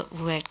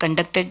who had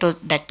conducted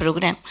that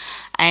program,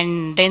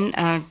 and then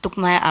took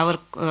our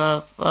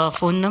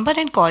phone number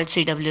and called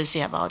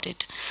CWC about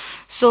it.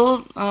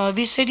 So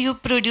we said, you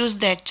produced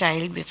that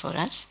child before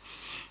us.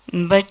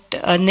 But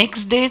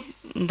next day,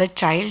 the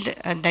child,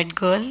 that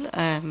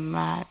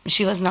girl,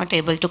 she was not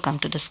able to come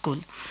to the school.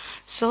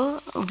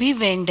 So we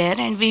went there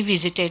and we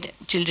visited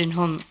children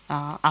home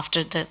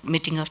after the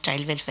meeting of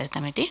Child Welfare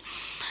Committee.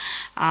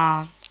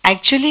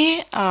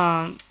 Actually,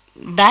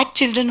 that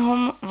children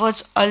home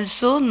was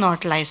also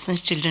not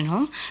licensed children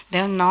home. They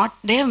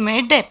have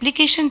made the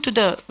application to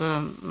the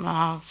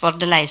for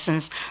the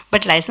license,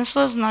 but license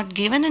was not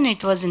given and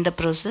it was in the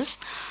process.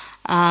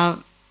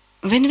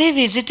 When we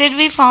visited,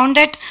 we found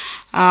that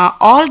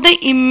All the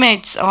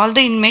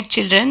inmate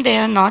children, they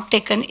have not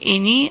taken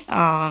any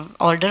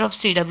order of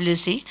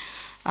CWC,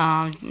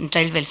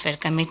 Child Welfare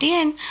Committee,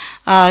 and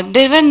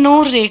there were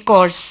no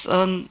records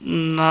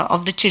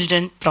of the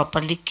children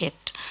properly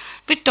kept.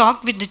 We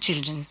talked with the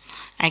children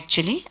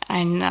actually,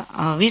 and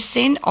we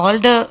sent all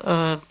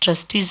the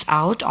trustees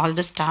out, all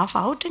the staff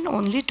out, and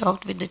only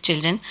talked with the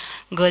children,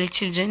 girl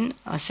children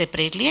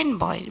separately and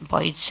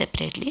boys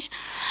separately.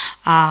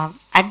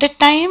 At the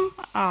time,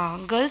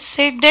 girls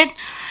said that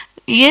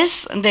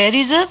yes, there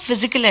is a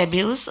physical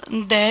abuse,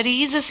 there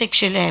is a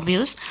sexual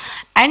abuse,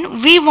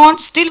 and we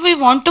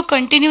want to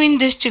continue in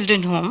this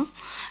children home,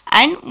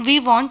 and we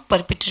want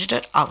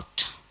perpetrator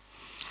out.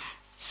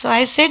 So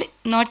I said,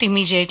 not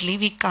immediately,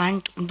 we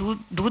can't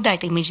do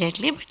that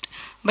immediately,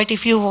 but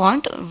if you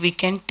want, we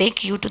can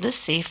take you to the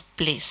safe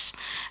place.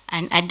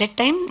 And at that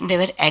time, they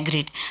were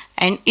agreed.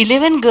 And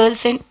 11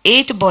 girls and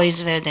 8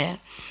 boys were there.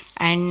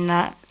 And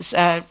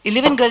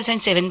 11 girls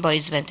and 7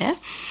 boys were there.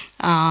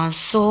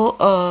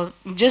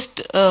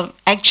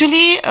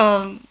 Actually,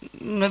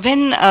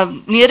 when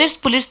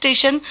nearest police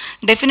station,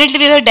 definitely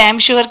we were damn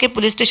sure that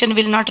police station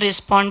will not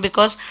respond,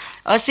 because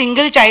a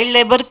single child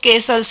labor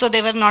case also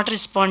they were not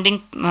responding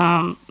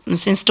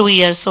since 2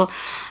 years. So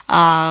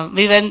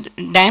we were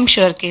damn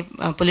sure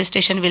that police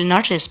station will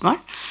not respond.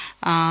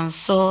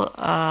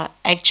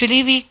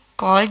 Actually we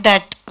called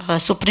that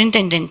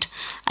superintendent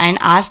and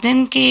asked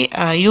them ki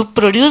you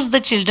produce the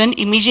children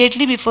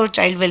immediately before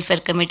child welfare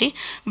committee,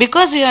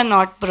 because you are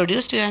not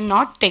produced, you are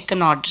not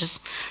taken orders.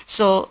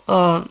 So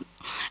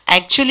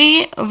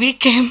actually we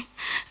came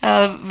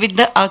with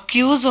the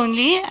accused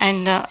only,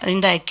 and in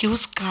the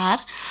accused car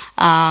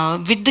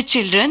with the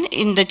children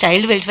in the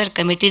child welfare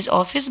committee's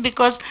office,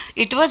 because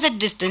it was a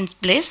distant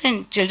place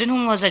and children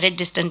home was at a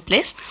distant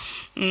place.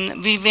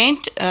 We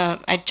went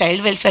at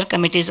child welfare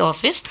committee's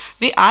office.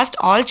 We asked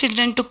all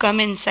children to come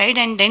inside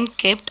and then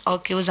kept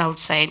accused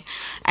outside.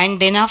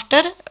 And then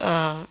after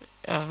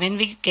when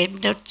we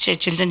kept the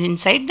children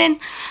inside, then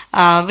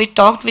we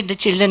talked with the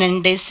children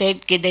and they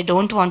said they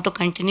don't want to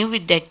continue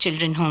with that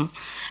children home.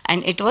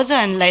 And it was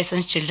an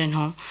unlicensed children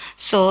home.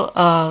 So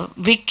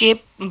we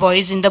kept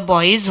boys in the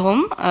boys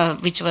home,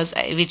 which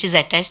is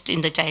attached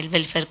in the child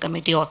welfare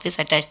committee office,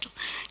 attached to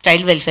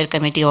child welfare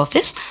committee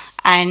office.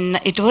 And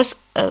it was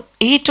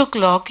 8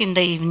 o'clock in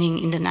the evening,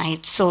 in the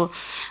night. So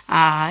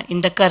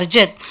in the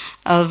Karjat,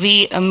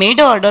 we made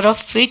an order of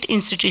fit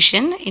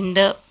institution in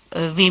the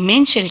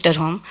women's shelter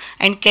home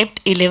and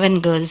kept 11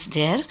 girls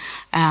there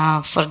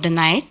for the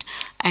night.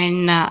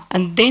 And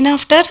then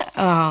after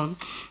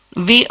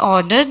we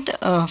ordered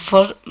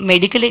for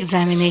medical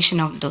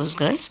examination of those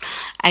girls.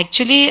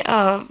 Actually,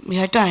 you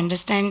have to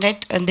understand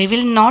that they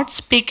will not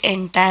speak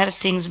entire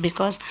things,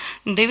 because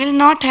they will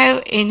not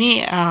have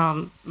any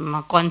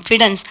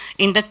confidence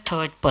in the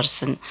third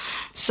person.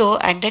 So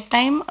at that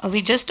time,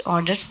 we just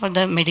ordered for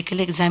the medical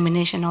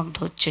examination of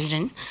those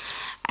children.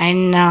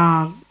 And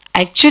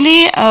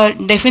actually,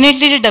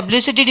 definitely the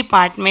WCD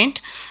department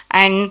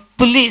and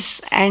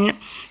police and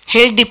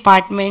health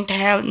department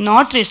have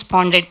not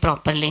responded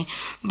properly.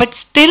 But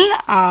still,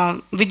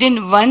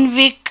 within 1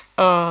 week,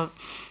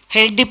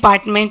 health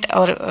department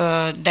or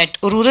that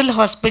rural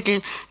hospital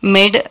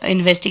made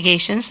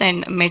investigations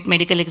and made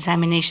medical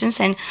examinations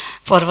and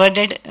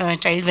forwarded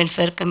child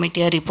welfare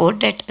committee a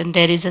report that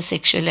there is a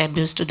sexual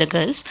abuse to the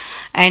girls.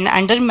 And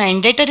under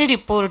mandatory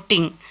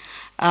reporting,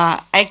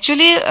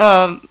 actually,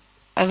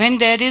 when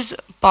there is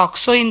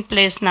POXO in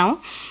place now,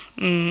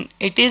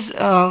 it is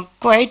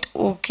quite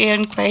okay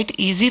and quite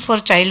easy for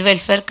child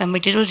welfare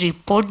committee to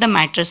report the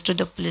matters to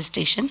the police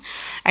station,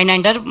 and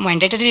under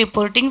mandatory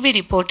reporting we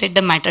reported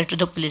the matter to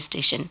the police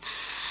station.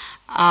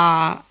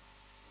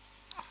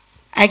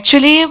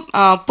 Actually,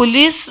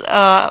 police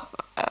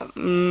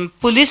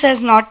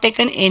has not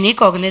taken any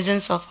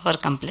cognizance of our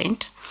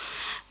complaint.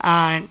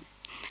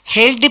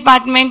 Health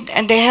department,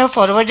 and they have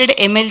forwarded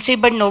MLC,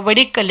 but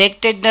nobody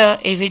collected the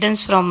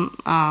evidence from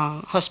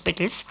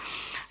hospitals.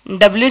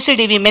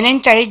 WCD, Women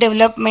and Child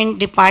Development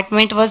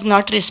Department, was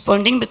not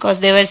responding because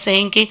they were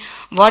saying ki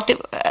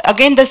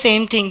again the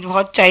same thing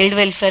what Child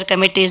Welfare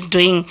Committee is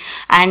doing,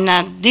 and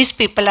these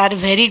people are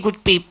very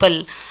good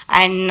people,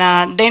 and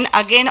then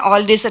again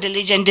all this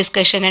religion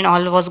discussion and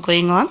all was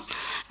going on.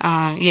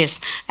 Yes,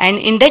 and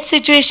in that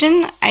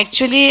situation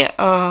actually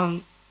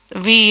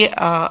we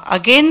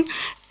again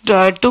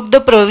took the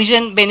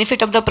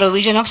benefit of the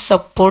provision of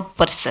support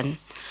person,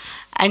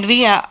 and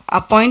we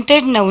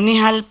appointed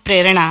Navnihal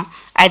Prerana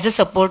as a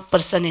support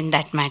person in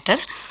that matter,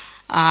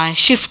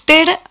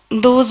 shifted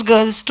those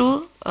girls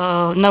to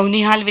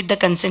Navnihal with the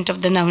consent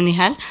of the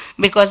Navnihal,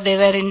 because they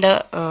were in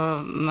the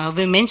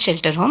women's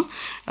shelter home.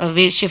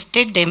 We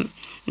shifted them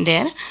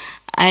there,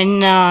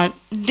 and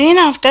then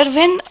after,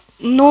 when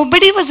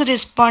nobody was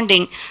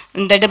responding,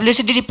 the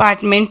WCD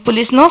department,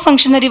 police, no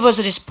functionary was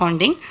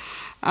responding,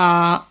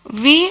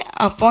 we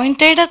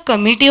appointed a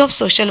committee of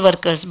social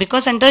workers,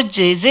 because under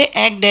JJ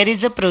Act there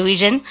is a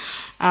provision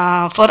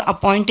for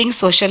appointing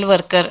social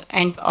worker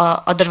and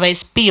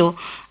otherwise PO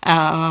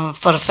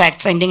for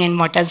fact finding and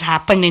what has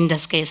happened in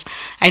this case.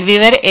 And we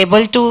were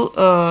able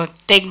to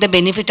take the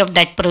benefit of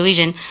that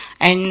provision,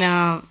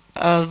 and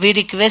we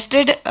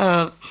requested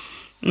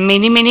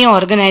many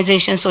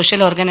organizations,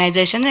 social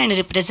organization and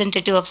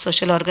representative of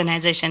social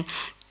organization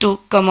to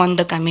come on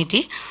the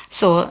committee.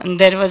 So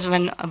there was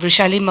one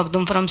Vrishali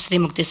Magdum from Sri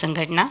Mukti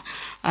Sanghadna,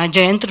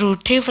 Jayant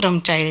Ruthe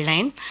from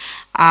Childline,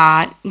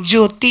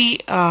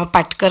 Jyoti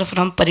Patkar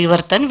from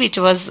Parivartan, which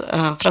was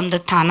from the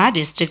Thana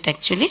district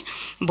actually,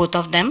 both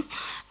of them.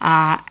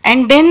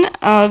 And then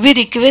we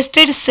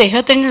requested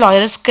Sehat and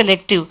Lawyers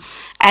Collective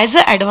as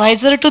an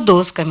advisor to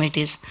those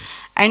committees.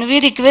 And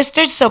we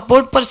requested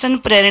support person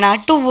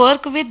Prerna to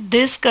work with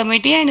this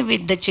committee and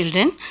with the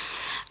children.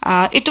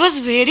 It was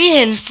very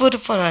helpful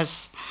for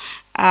us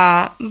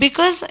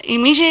because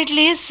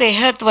immediately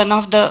Sehat, one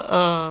of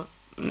the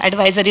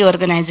advisory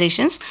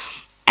organizations,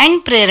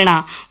 and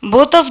Prerna,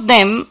 both of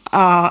them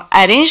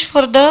arranged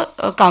for the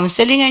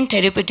counseling and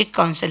therapeutic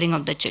counseling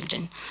of the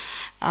children.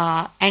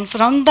 And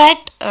from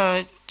that,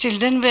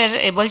 children were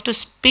able to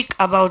speak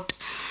about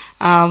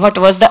what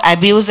was the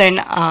abuse,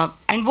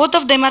 and both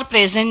of them are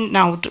present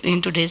now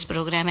in today's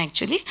program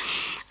actually.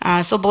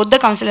 So both the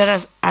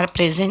counselors are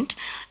present,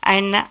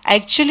 and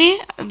actually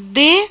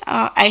they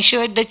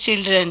assured the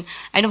children,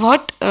 and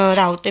what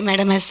Raute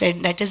madam has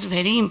said, that is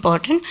very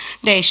important.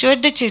 They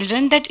assured the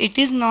children that it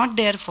is not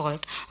their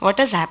fault what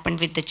has happened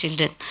with the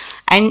children,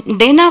 and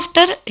then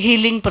after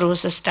healing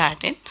process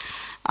started.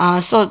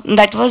 So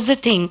that was the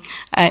thing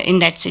in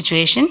that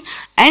situation.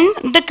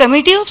 And the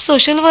committee of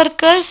social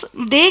workers,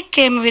 they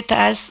came with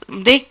us,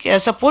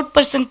 support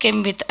person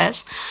came with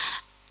us,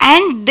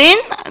 and then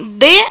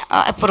they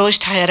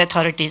approached higher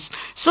authorities.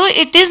 So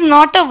it is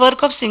not a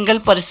work of single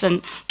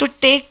person to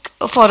take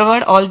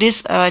forward all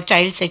these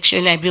child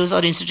sexual abuse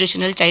or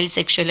institutional child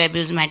sexual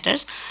abuse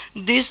matters.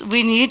 This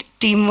we need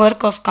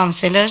teamwork of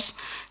counselors,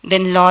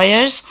 then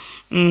lawyers,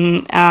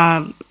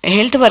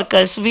 health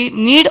workers. We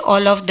need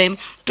all of them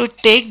to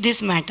take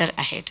this matter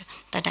ahead.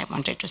 That I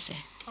wanted to say.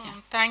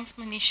 Thanks,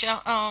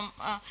 Manisha.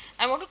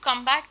 I want to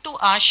come back to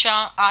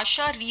Asha.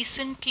 Asha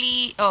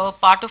recently,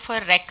 part of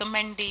her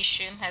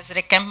recommendation, has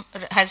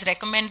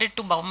recommended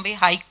to Bombay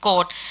High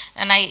Court.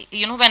 And I,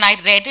 when I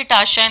read it,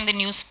 Asha, in the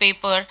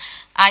newspaper,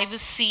 I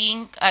was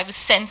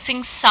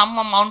sensing some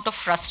amount of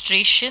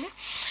frustration.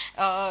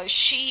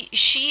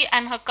 She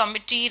and her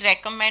committee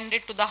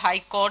recommended to the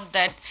High Court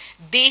that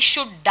they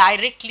should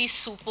directly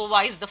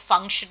supervise the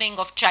functioning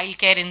of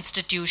childcare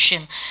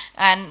institution.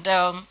 And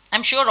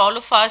I'm sure all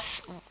of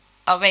us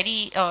are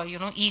very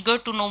eager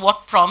to know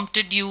what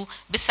prompted you,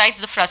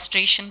 besides the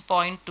frustration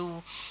point,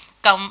 to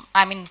come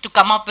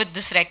up with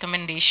this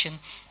recommendation.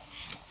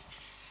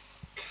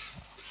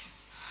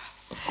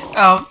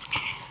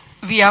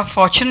 We are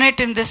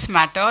fortunate in this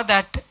matter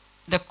that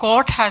the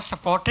court has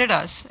supported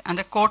us, and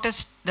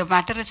the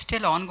matter is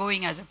still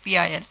ongoing as a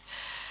PIL.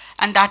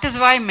 And that is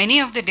why many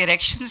of the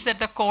directions that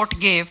the court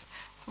gave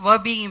were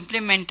being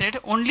implemented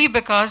only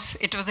because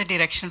it was a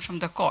direction from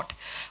the court.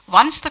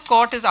 Once the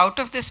court is out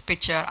of this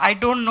picture, I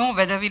don't know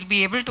whether we'll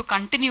be able to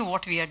continue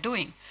what we are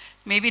doing.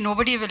 Maybe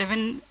nobody will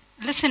even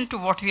listen to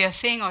what we are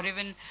saying or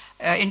even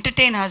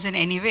entertain us in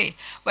any way.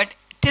 But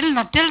till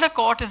the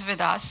court is with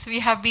us, we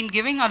have been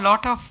giving a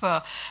lot of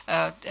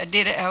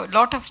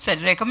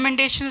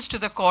recommendations to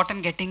the court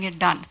and getting it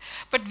done.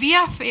 But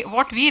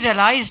what we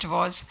realized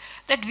was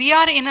that we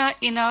are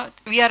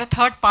a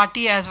third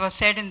party, as was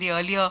said in the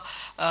earlier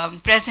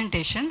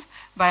presentation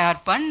by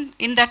Arpan,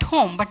 in that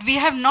home. But we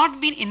have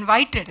not been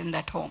invited in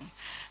that home.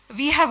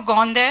 We have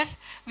gone there.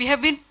 We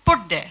have been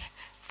put there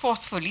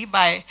forcefully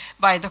by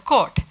the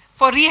court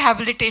for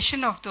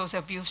rehabilitation of those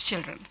abused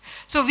children.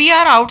 So we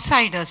are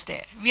outsiders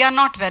there. We are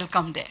not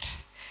welcome there.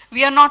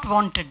 We are not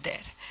wanted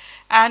there.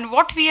 And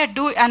what we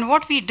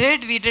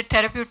did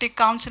therapeutic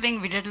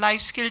counseling, we did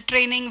life skill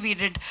training, we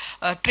did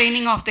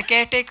training of the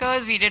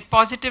caretakers, we did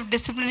positive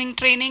disciplining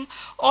training.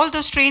 All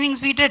those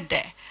trainings we did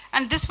there.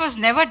 And this was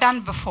never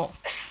done before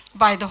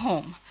by the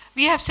home.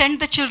 We have sent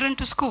the children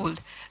to school.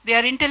 They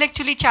are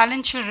intellectually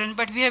challenged children,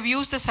 but we have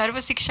used the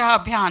Sarva Siksha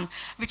Abhiyan,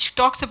 which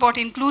talks about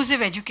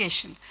inclusive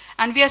education.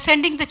 And we are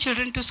sending the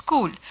children to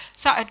school.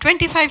 So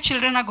 25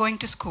 children are going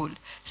to school.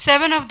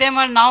 7 of them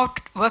are now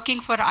working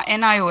for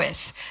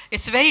NIOS.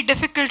 It's very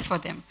difficult for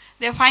them.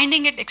 They're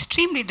finding it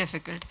extremely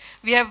difficult.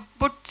 We have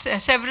put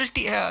several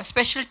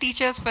special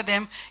teachers for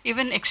them.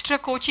 Even extra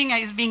coaching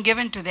is being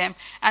given to them.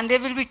 And they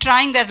will be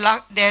trying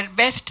their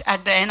best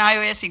at the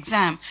NIOS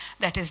exam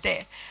that is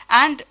there.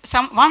 And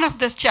one of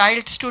the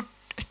child stood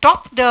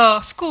top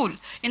the school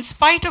in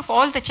spite of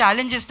all the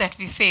challenges that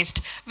we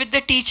faced with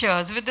the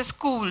teachers, with the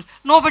school.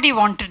 Nobody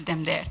wanted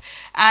them there.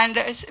 And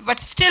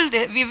but still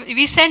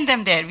we sent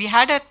them there. We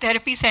had a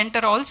therapy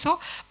center also,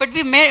 but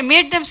we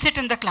made them sit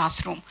in the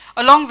classroom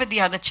along with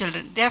the other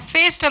children. They have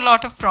faced a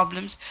lot of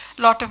problems,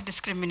 lot of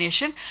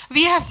discrimination.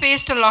 We have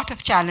faced a lot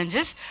of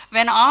challenges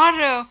when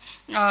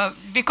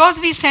because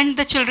we sent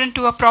the children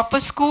to a proper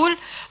school,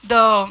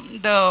 the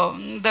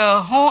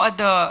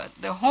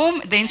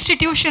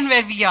institution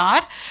where we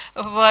are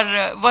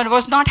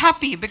was not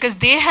happy because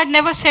they had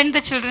never sent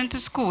the children to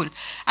school.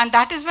 And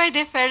that is why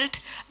they felt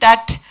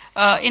that,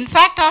 in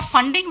fact, our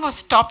funding was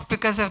stopped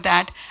because of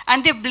that.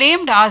 And they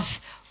blamed us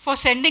for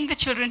sending the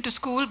children to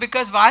school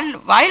because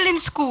while in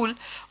school,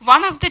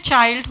 one of the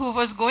child who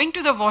was going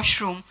to the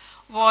washroom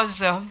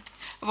was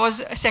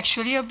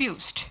sexually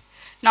abused.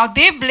 Now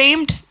they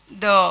blamed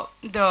the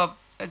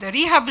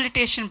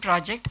rehabilitation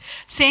project,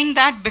 saying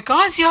that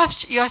because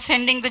you are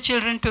sending the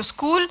children to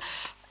school,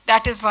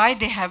 that is why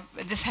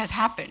this has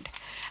happened.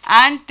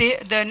 And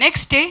the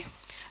next day,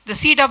 the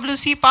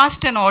CWC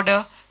passed an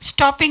order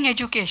stopping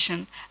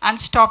education and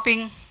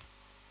stopping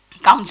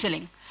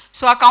counseling.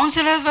 So our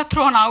counselors were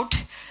thrown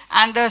out,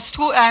 and the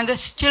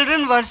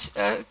children were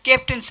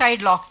kept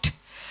inside locked.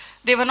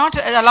 They were not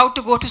allowed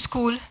to go to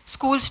school.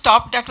 School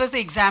stopped. That was the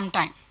exam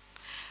time.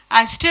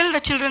 And still the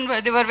children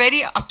were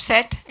very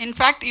upset. In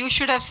fact, you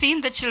should have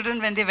seen the children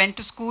when they went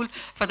to school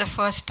for the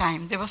first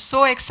time. They were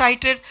so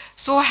excited,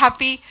 so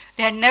happy.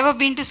 They had never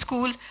been to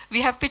school.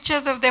 We have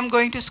pictures of them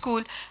going to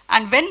school.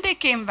 And when they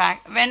came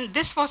back, when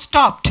this was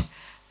stopped,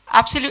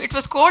 absolutely, it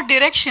was court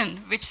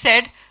direction which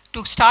said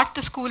to start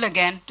the school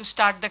again, to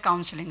start the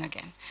counseling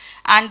again,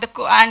 and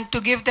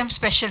to give them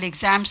special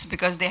exams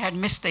because they had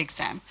missed the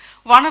exam.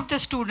 One of the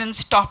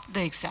students topped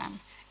the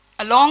exam,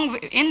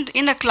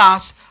 in a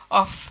class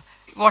of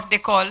what they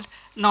call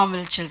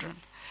normal children.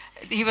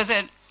 He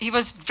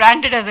was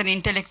branded as an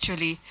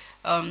intellectually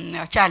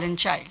challenged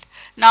child.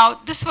 Now,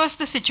 this was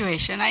the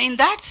situation. And in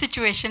that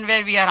situation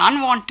where we are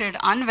unwanted,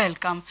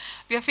 unwelcome,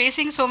 we are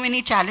facing so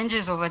many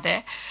challenges over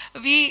there.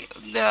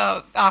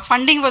 Our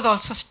funding was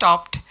also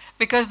stopped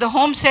because the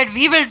home said,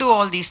 we will do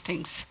all these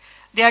things.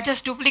 They are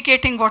just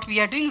duplicating what we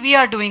are doing. We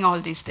are doing all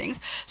these things.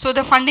 So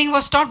the funding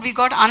was stopped. We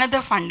got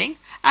another funding,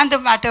 and the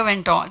matter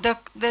went on. The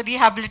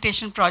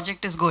rehabilitation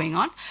project is going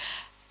on.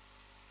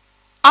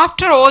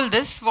 After all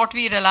this, what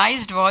we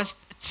realized was,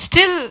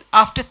 still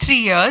after 3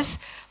 years,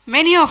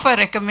 many of our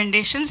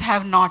recommendations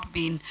have not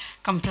been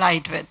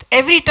complied with.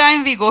 Every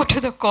time we go to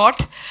the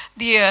court,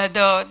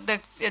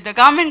 the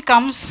government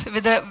comes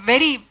with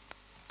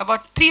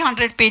about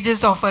 300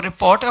 pages of a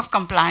report of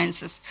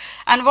compliances.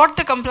 And what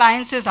the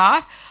compliances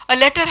are, a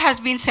letter has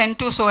been sent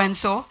to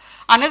so-and-so,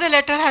 another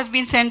letter has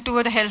been sent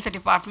to the health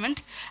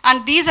department,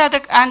 and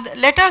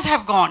letters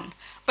have gone.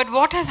 But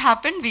what has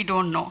happened, we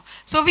don't know.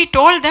 So we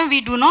told them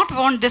we do not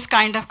want this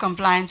kind of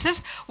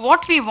compliances.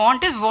 What we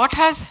want is what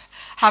has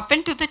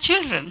happened to the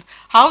children,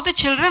 how the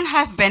children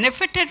have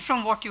benefited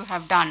from what you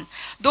have done.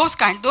 Those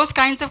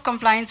kinds of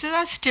compliances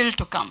are still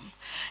to come.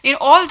 In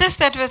all this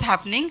that was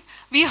happening,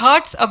 we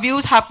heard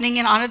abuse happening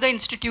in another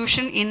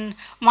institution in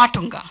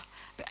Matunga.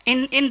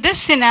 In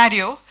this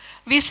scenario,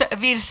 we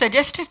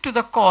suggested to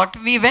the court,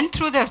 we went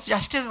through the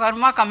Justice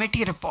Verma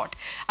committee report.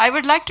 I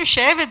would like to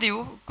share with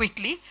you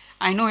quickly,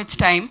 I know it's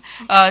time,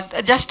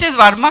 Justice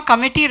Verma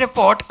committee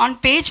report on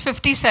page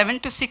 57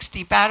 to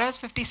 60, paras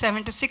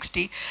 57 to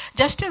 60,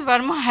 Justice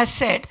Verma has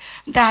said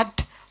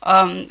that,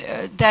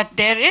 that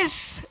there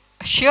is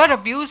sheer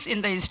abuse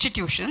in the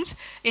institutions.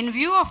 In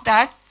view of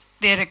that,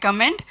 they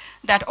recommend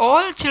that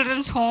all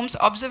children's homes,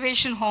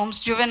 observation homes,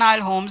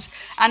 juvenile homes,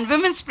 and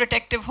women's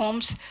protective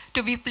homes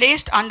to be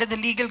placed under the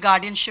legal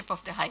guardianship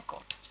of the High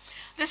Court.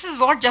 This is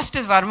what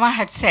Justice Verma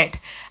had said.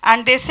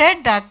 And they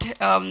said that,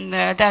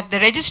 that the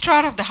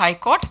registrar of the High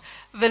Court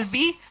will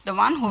be the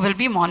one who will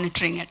be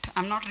monitoring it.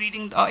 I'm not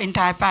reading the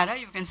entire para.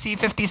 You can see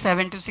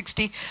 57 to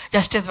 60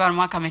 Justice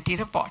Verma committee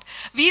report.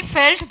 We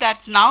felt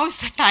that now is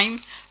the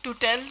time to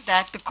tell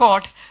that the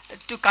court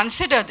to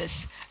consider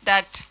this,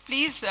 that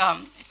please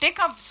take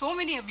up. So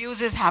many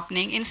abuses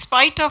happening in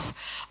spite of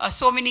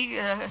so many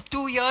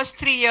 2 years,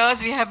 3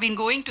 years, we have been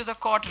going to the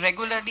court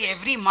regularly.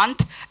 Every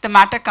month the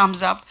matter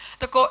comes up.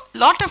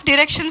 Lot of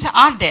directions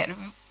are there,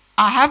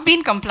 have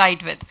been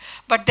complied with,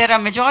 but there are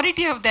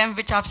majority of them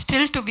which are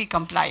still to be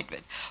complied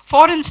with.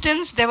 For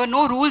instance, there were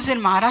no rules in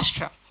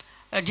Maharashtra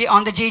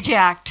on the JJ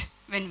Act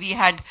when we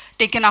had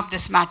taken up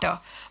this matter.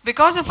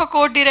 Because of a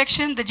court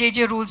direction, the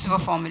JJ rules were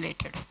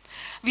formulated.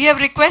 We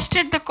have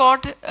requested the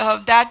court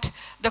that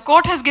the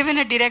court has given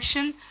a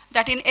direction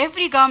that in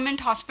every government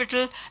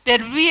hospital there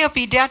will be a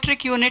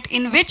pediatric unit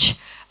in which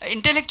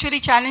intellectually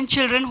challenged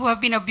children who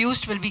have been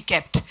abused will be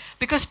kept.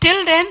 Because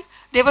till then,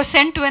 they were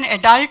sent to an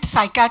adult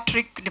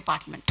psychiatric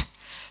department.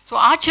 So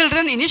our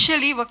children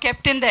initially were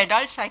kept in the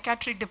adult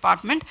psychiatric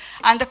department,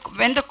 and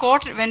when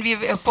we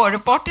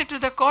reported to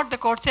the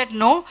court said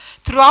no,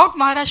 throughout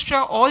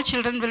Maharashtra all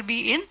children will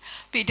be in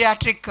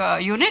pediatric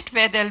unit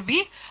where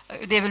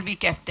they will be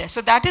kept there.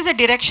 So that is a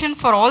direction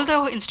for all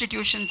the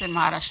institutions in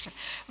Maharashtra.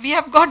 We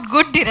have got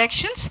good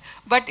directions,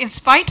 but in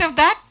spite of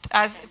that,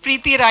 as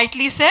Preeti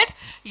rightly said,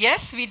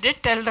 yes, we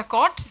did tell the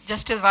court,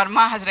 Justice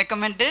Verma has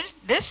recommended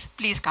this,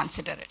 please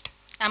consider it.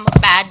 I'm a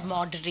bad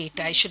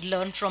moderator. I should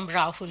learn from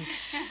Rahul.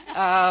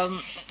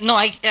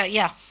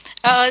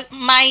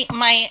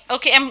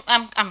 Okay. I'm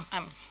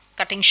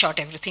cutting short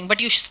everything, but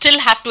you still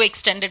have to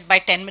extend it by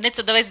 10 minutes.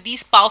 Otherwise,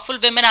 these powerful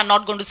women are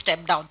not going to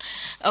step down.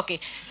 Okay.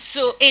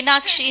 So,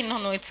 Enakshi,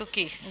 no, it's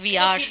okay. We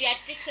are.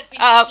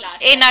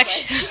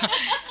 Enakshi,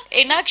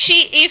 Enakshi,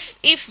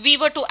 if we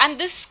were to, and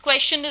this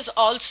question is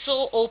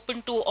also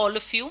open to all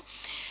of you.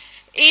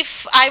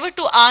 If I were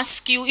to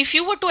ask you, if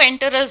you were to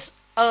enter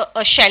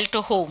a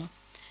shelter home,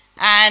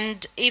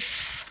 and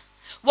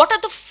what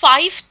are the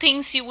 5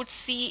 things you would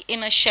see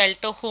in a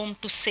shelter home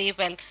to say,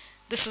 well,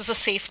 this is a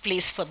safe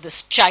place for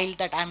this child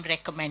that I'm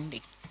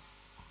recommending?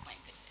 My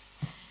goodness.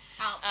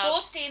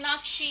 Post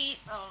Enakshi,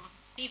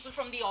 people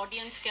from the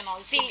audience can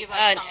also give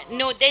us some.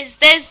 No, there's,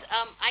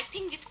 I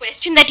think the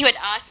question that you had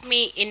asked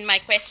me in my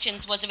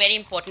questions was a very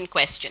important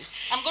question.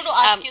 I'm going to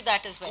ask you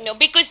that as well. No,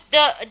 because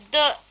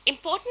the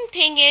important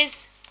thing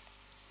is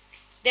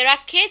there are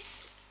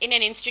kids in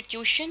an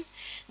institution.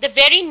 The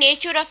very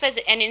nature of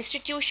an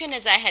institution,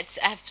 as I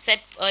have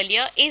said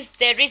earlier, is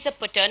there is a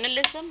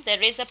paternalism,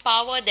 there is a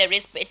power, there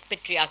is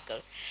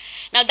patriarchal.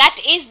 Now that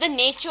is the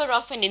nature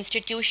of an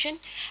institution,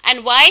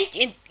 and while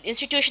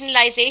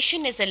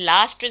institutionalization is a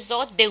last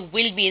resort, there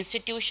will be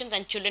institutions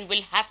and children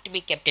will have to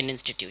be kept in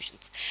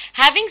institutions.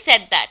 Having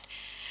said that,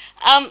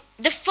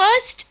 the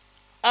first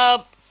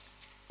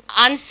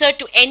answer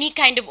to any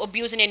kind of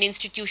abuse in an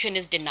institution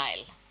is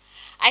denial.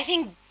 I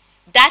think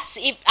that's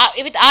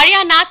with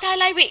Arya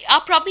Nathalai,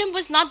 our problem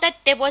was not that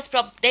there was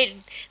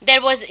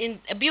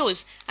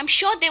abuse. I'm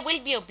sure there will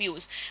be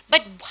abuse,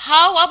 but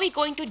how are we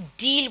going to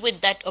deal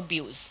with that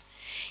abuse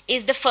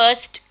is the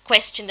first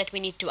question that we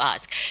need to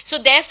ask. So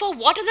therefore,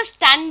 what are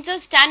the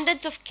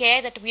standards of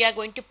care that we are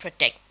going to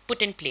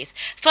put in place?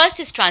 First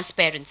is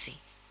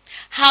transparency.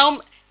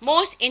 How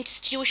most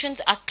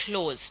institutions are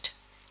closed.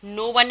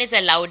 No one is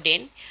allowed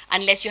in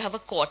unless you have a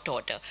court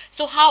order.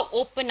 So how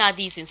open are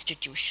these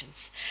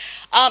institutions?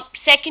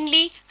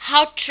 Secondly,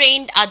 how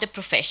trained are the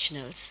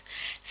professionals?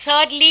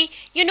 Thirdly,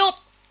 we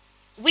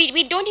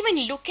don't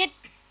even look at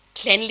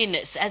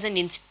cleanliness as an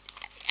institution.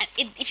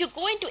 If you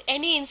go into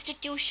any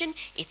institution,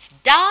 it's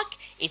dark,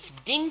 it's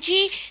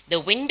dingy, the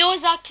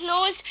windows are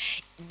closed,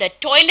 the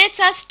toilets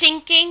are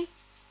stinking.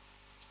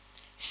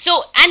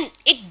 So, and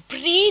it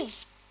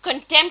breeds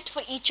contempt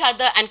for each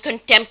other and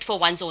contempt for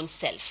one's own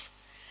self.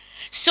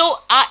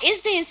 So,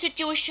 is the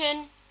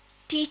institution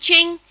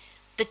teaching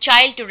the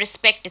child to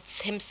respect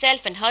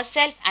himself and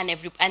herself and their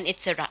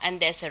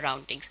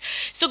surroundings?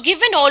 So,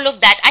 given all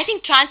of that, I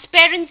think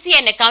transparency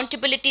and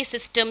accountability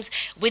systems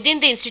within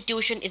the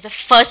institution is the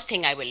first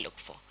thing I will look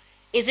for.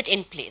 Is it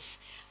in place?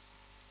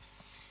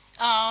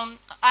 I'm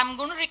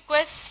going to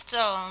request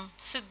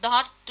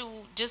Siddharth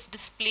to just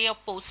display a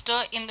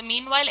poster. In the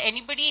meanwhile,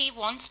 anybody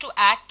wants to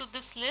add to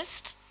this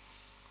list?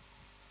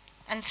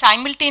 And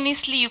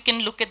simultaneously, you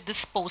can look at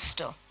this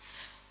poster.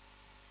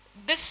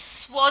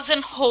 This was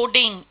an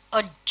hoarding,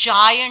 a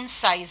giant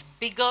size,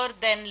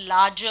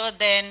 larger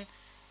than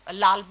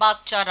Lal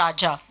Bagh Cha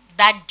Raja.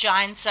 That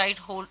giant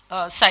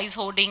size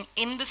hoarding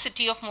in the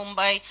city of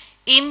Mumbai,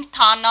 in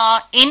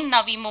Thana, in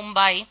Navi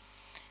Mumbai.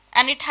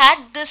 And it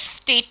had this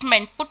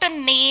statement, put a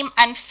name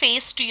and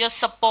face to your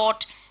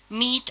support,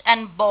 meet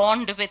and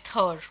bond with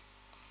her.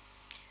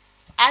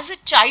 As a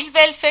child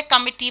welfare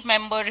committee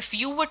member, if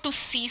you were to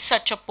see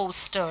such a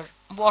poster,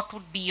 what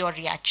would be your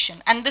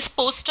reaction? And this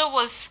poster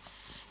was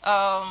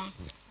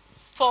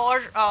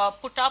put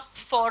up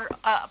for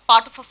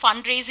part of a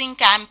fundraising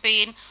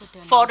campaign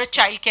for a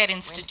childcare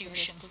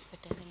institution.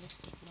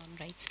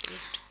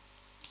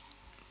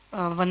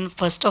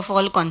 First of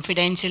all,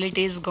 confidentiality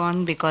is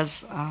gone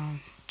because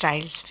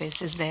child's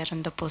face is there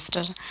on the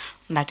poster.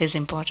 That is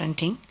important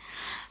thing.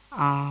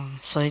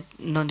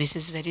 This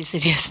is very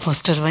serious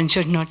poster. One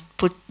should not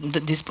put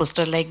this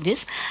poster like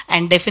this.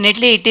 And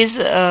definitely it is,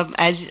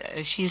 as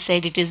she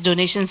said, it is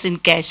donations in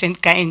cash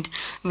and kind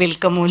will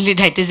come only.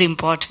 That is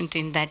important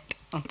in that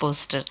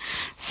poster.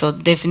 So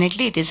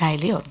definitely it is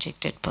highly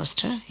objected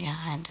poster. Yeah,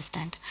 I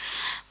understand.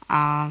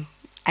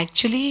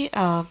 Actually,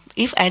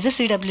 if as a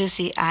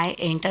CWC I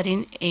enter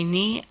in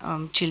any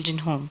children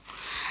home,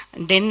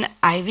 then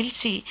I will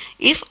see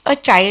if a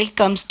child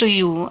comes to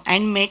you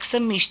and makes a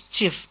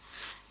mischief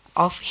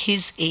of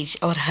his age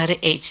or her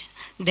age,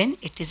 then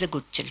it is a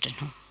good children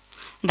home.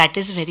 That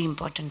is very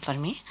important for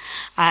me.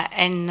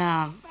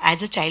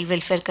 As a child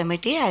welfare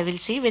committee, I will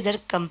see whether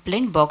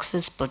complaint box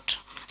is put,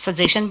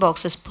 suggestion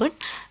box is put,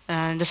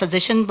 the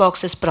suggestion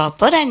box is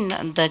proper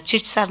and the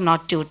chits are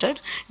not tutored.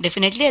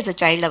 Definitely as a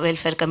child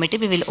welfare committee,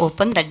 we will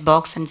open that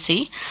box and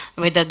see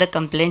whether the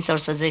complaints or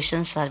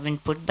suggestions are been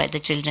put by the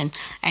children.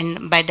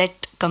 And by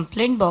that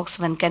complaint box,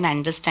 one can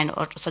understand,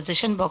 or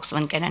suggestion box,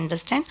 one can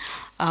understand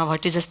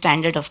what is the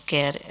standard of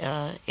care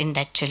in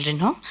that children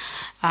home.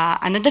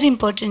 Another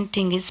important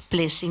thing is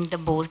placing the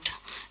board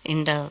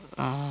in the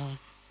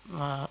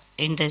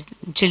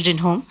children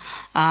home,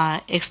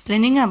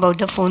 explaining about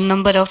the phone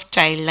number of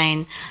child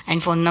line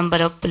and phone number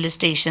of police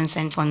stations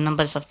and phone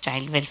numbers of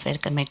child welfare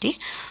committee.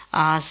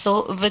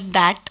 So with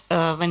that,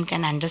 one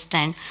can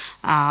understand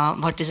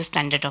what is the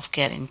standard of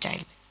care in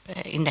child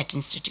in that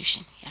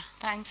institution. Yeah.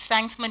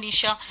 Thanks,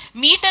 Manisha.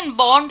 Meet and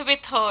bond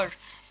with her.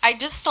 I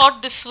just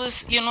thought this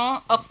was, you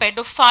know, a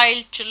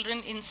pedophile,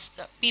 children,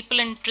 people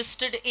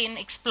interested in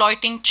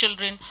exploiting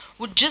children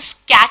would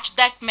just catch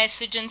that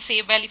message and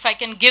say, well, if I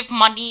can give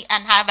money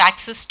and have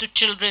access to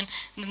children,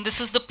 then this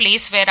is the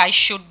place where I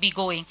should be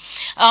going.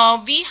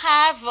 We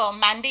have a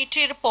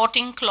mandatory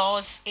reporting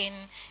clause in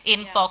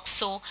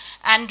POCSO,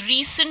 and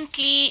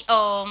recently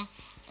a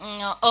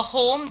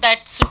home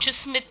that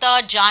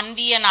Suchismita,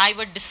 Janvi and I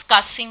were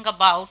discussing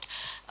about,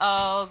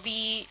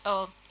 we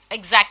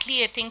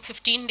exactly, I think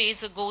 15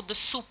 days ago, the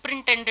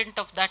superintendent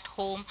of that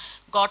home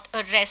got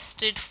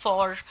arrested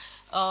for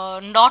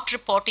not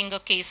reporting a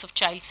case of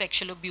child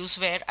sexual abuse,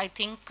 where I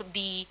think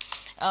the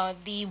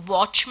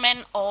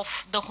watchman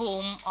of the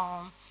home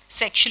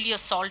sexually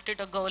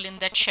assaulted a girl in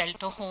that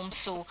shelter home.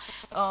 So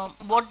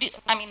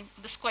I mean,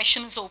 this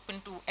question is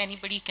open to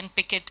anybody, can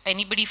pick it,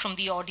 anybody from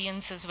the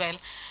audience as well.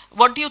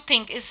 What do you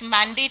think? Is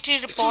mandatory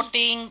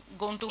reporting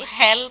going to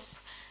help?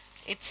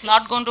 It's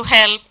not going to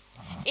help.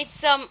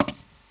 It's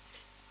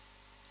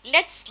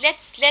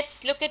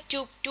let's look at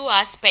two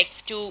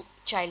aspects to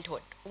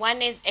childhood.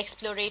 One is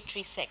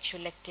exploratory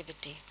sexual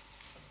activity.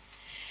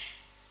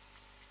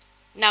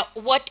 Now,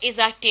 what is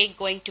our take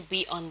going to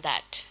be on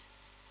that?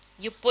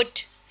 You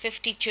put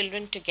 50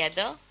 children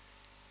together,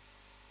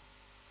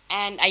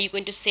 and are you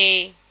going to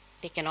say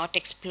they cannot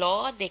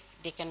explore,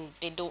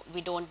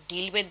 we don't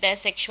deal with their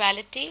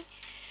sexuality?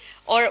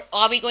 Or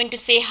are we going to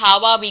say,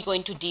 how are we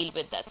going to deal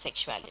with that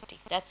sexuality?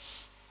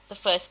 That's the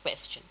first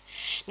question.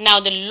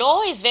 Now, the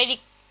law is very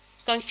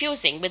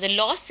confusing, but the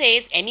law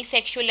says any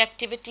sexual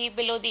activity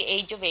below the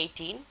age of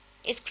 18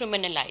 is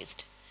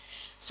criminalized.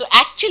 So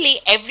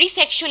actually, every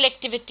sexual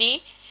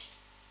activity,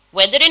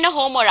 whether in a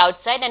home or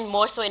outside, and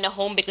more so in a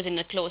home because in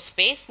a closed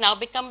space, now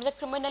becomes a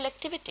criminal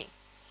activity.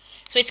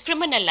 So it's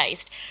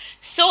criminalized.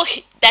 So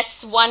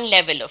that's one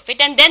level of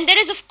it. And then there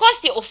is, of course,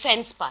 the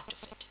offense part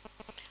of it.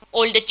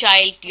 Older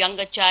child,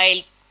 younger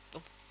child,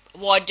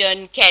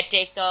 warden,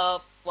 caretaker,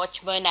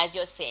 watchman, as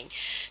you're saying.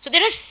 So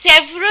there are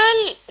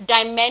several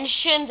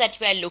dimensions that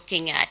we are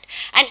looking at,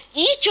 and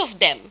each of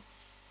them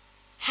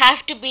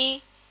have to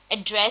be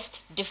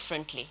addressed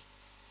differently.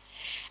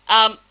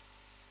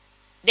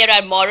 There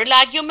are moral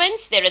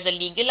arguments, there is a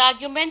legal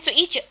argument. So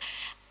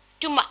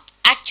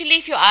actually,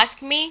 if you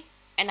ask me,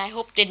 and I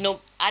hope they know,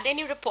 are there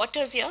any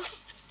reporters here?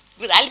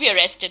 Because I'll be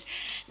arrested.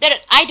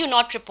 I do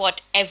not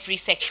report every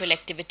sexual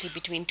activity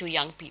between two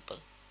young people.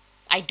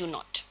 I do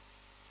not.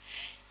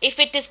 If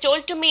it is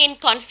told to me in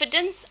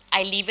confidence,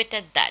 I leave it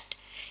at that.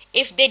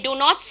 If they do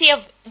not see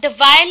the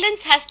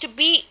violence has to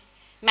be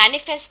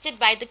manifested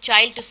by the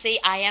child to say,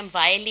 I am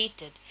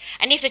violated.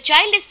 And if the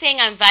child is saying,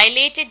 I'm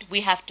violated,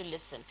 we have to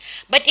listen.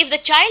 But if the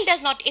child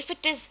does not,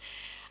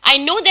 I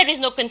know there is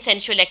no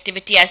consensual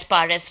activity as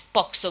far as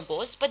POCSO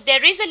goes, but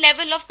there is a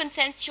level of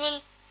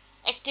consensual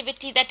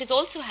activity that is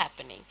also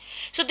happening.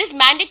 So this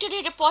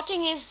mandatory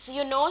reporting is,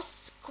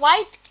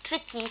 quite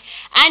tricky,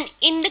 and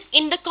in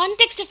the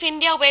context of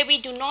India, where we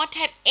do not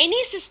have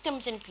any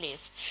systems in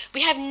place,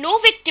 we have no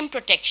victim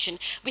protection,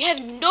 we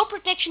have no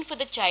protection for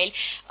the child.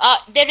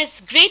 There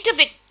is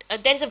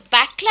there is a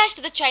backlash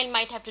that the child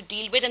might have to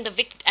deal with, and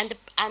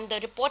the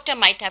reporter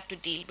might have to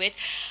deal with.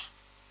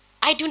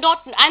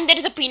 And there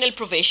is a penal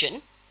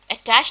provision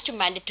attached to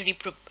mandatory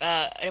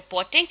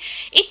reporting.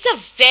 It's a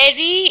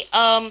very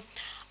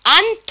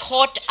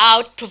unthought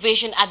out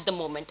provision at the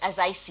moment, as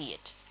I see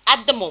it.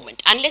 At the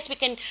moment, unless we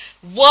can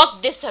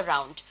work this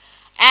around.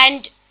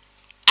 And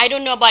I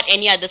don't know about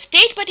any other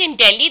state, but in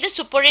Delhi, the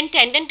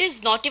superintendent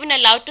is not even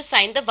allowed to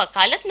sign the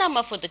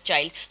wakalatnama for the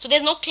child. So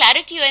there's no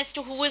clarity as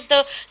to who is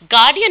the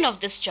guardian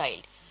of this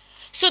child.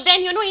 So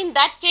then, in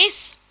that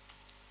case,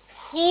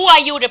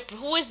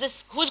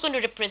 who's going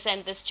to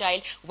represent this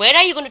child? Where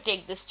are you going to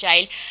take this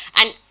child?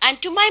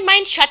 And to my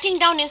mind, shutting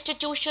down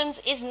institutions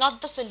is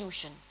not the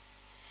solution.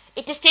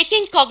 It is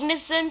taking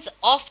cognizance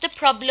of the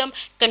problem,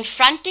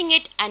 confronting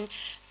it, and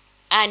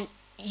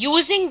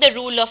using the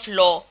rule of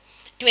law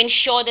to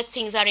ensure that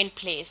things are in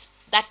place.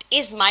 That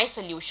is my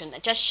solution.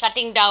 Just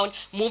shutting down,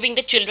 moving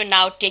the children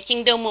out,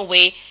 taking them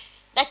away,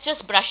 that's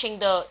just brushing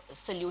the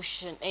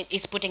solution.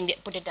 It's put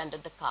it under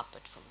the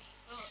carpet for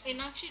me.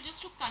 Inakshi,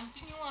 just to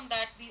continue on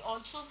that, we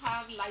also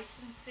have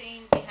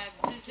licensing, we have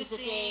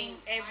visiting,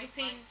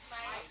 everything.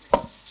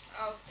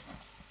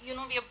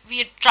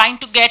 We are trying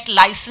to get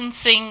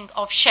licensing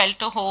of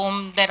shelter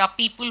home. There are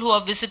people who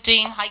are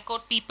visiting, High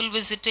Court people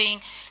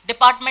visiting,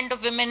 Department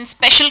of Women,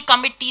 special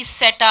committees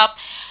set up.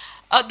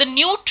 The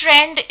new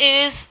trend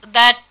is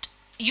that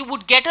you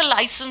would get a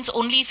license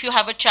only if you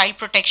have a child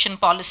protection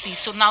policy.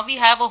 So now we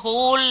have a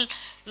whole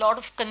lot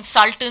of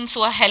consultants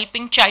who are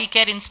helping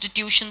childcare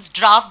institutions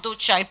draft those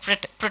child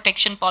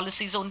protection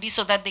policies only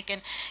so that they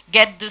can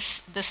get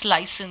this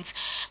license.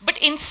 But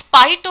in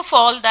spite of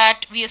all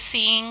that, we are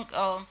seeing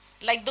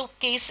like the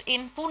case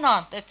in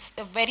Pune, that's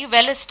a very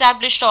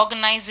well-established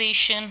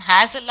organization,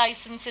 has a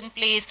license in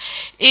place,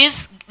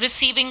 is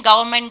receiving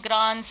government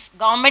grants,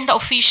 government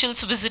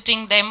officials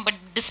visiting them, but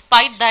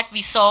despite that,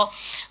 we saw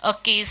a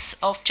case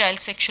of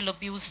child sexual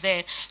abuse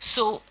there.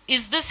 So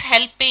is this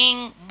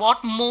helping?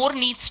 What more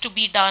needs to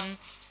be done?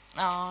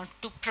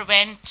 to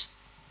prevent?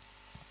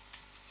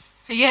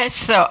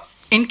 Yes,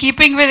 in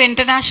keeping with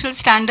international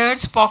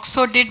standards,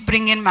 POCSO did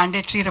bring in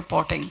mandatory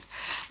reporting.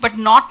 But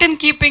not in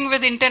keeping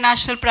with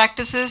international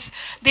practices,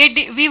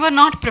 we were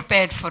not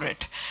prepared for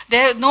it.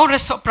 No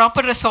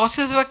proper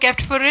resources were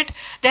kept for it.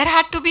 There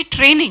had to be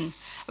training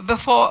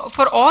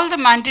for all the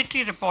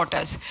mandatory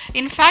reporters.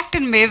 In fact,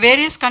 in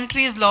various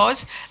countries'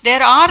 laws,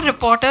 there are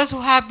reporters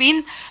who have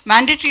been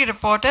mandatory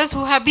reporters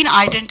who have been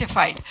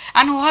identified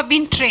and who have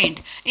been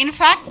trained. In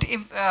fact,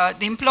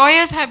 the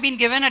employers have been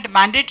given a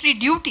mandatory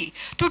duty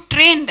to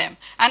train them,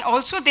 and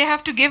also they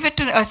have to give it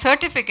a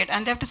certificate,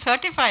 and they have to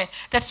certify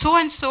that so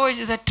and so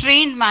is a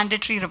trained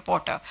mandatory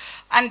reporter.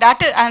 And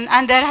that is,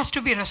 and there has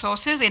to be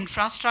resources,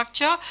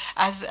 infrastructure,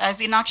 as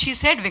Inakshi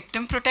said,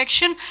 victim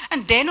protection,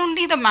 and then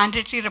only the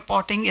mandatory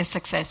reporting is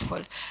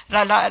successful.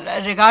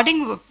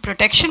 Regarding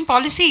protection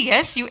policy,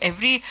 yes,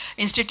 every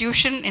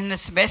institution in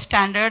its best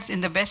standards,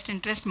 in the best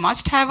interest,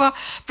 must have a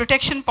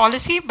protection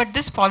policy, but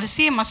this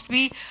policy must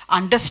be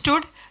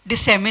understood,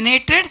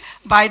 disseminated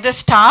by the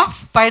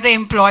staff, by the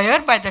employer,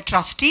 by the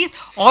trustee.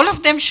 All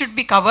of them should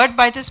be covered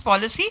by this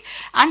policy,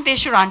 and they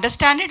should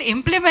understand it,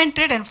 implement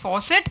it,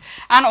 enforce it,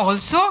 and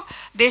also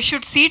they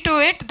should see to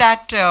it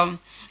that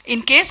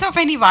in case of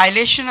any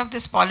violation of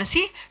this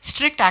policy,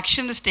 strict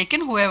action is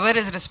taken, whoever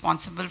is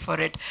responsible for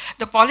it.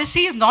 The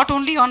policy is not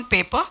only on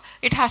paper,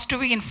 it has to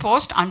be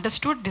enforced,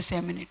 understood,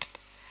 disseminated.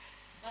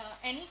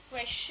 Any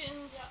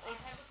questions?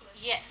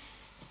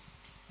 Yes.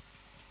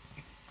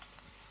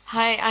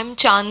 Hi, I'm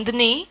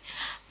Chandni.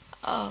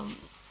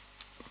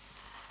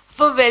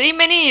 For very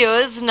many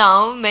years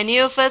now, many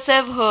of us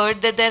have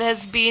heard that there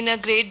has been a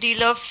great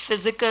deal of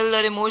physical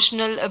or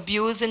emotional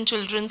abuse in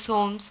children's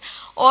homes,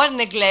 or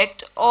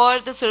neglect, or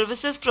the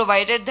services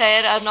provided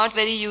there are not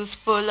very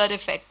useful or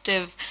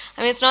effective.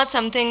 I mean, it's not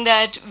something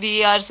that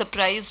we are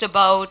surprised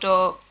about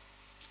or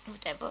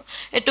whatever.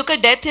 It took a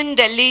death in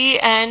Delhi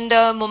and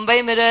a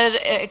Mumbai Mirror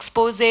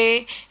expose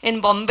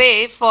in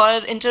Bombay for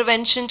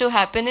intervention to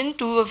happen in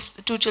two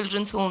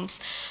children's homes.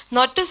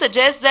 Not to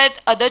suggest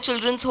that other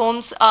children's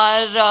homes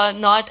are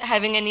not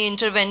having any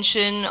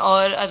intervention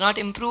or are not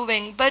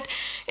improving, but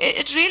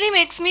it really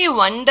makes me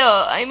wonder.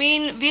 I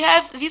mean,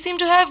 we seem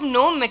to have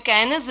no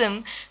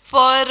mechanism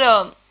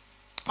for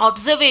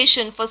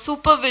observation, for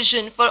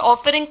supervision, for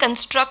offering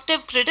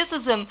constructive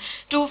criticism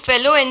to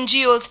fellow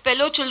NGOs,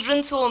 fellow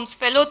children's homes,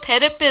 fellow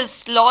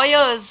therapists,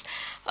 lawyers,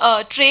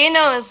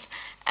 trainers.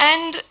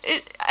 And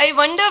I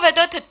wonder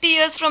whether 30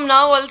 years from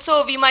now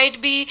also we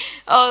might be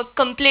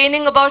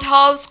complaining about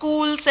how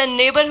schools and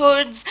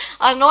neighborhoods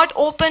are not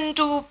open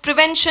to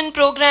prevention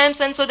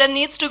programs, and so there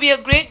needs to be a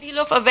great deal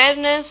of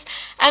awareness,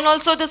 and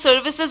also the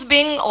services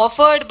being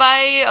offered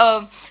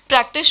by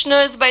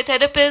practitioners, by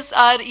therapists,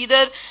 are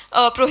either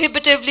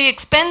prohibitively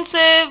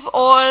expensive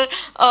or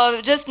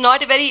just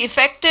not very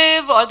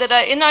effective, or there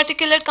are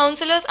inarticulate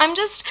counselors.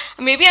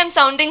 Maybe I'm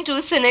sounding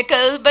too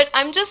cynical, but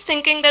I'm just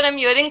thinking that I'm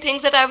hearing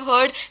things that I've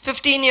heard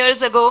 15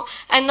 years ago,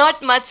 and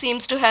not much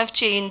seems to have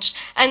changed.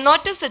 And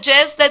not to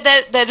suggest that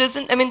there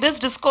isn't, I mean, this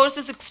discourse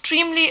is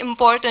extremely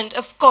important,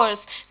 of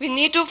course. We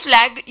need to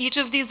flag each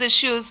of these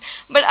issues,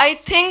 but I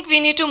think we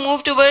need to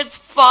move towards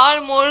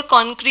far more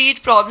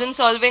concrete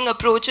problem-solving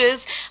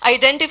approaches,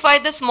 identify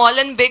the small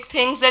and big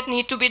things that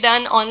need to be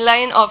done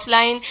online,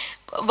 offline,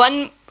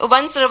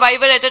 one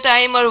survivor at a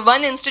time, or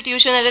one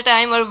institution at a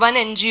time, or one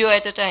NGO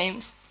at a time.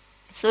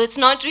 So it's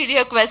not really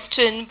a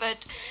question,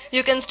 but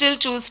you can still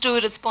choose to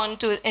respond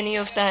to any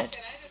of that.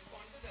 Can I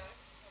respond to that?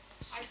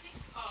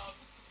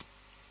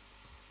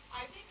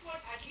 I think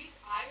what at least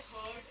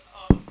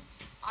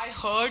I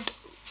heard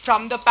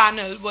from the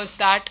panel was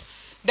that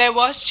there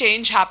was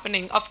change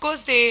happening. Of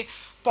course, they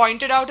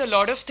pointed out a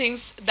lot of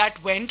things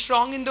that went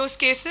wrong in those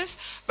cases,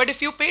 but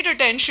if you paid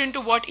attention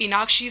to what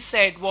Inakshi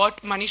said,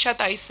 what Manisha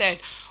Tai said,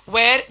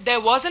 where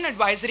there was an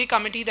advisory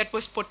committee that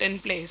was put in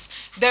place.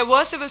 There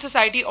were civil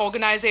society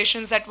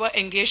organizations that were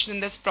engaged in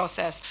this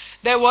process.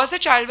 There was a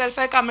child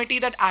welfare committee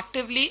that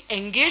actively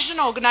engaged an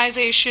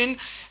organization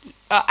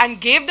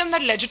and gave them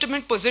that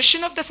legitimate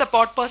position of the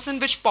support person,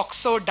 which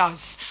POCSO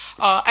does.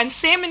 And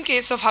same in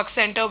case of Hug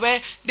Center,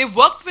 where they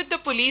worked with the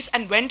police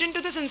and went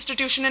into this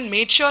institution and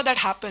made sure that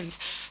happens.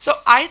 So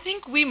I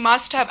think we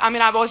must have, I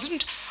mean, I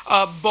wasn't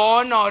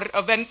born or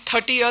when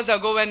 30 years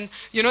ago when,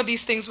 you know,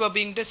 these things were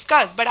being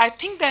discussed, but I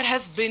think there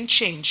has been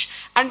change,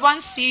 and one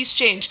sees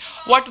change.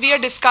 What we are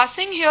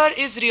discussing here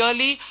is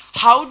really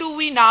how do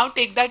we now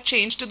take that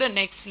change to the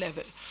next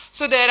level.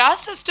 So there are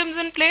systems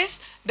in place,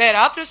 there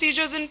are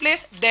procedures in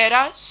place, there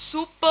are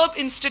superb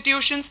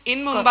institutions in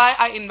Mumbai.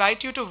 I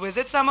invite you to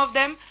visit some of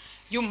them.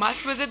 You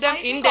must visit them I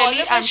in think all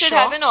Delhi, of I'm us should sure.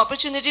 have an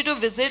opportunity to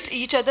visit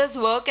each other's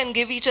work and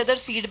give each other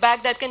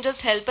feedback that can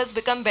just help us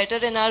become better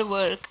in our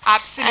work.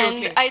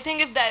 Absolutely. And I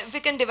think if we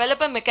can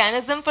develop a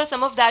mechanism for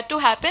some of that to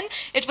happen,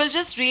 it will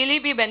just really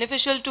be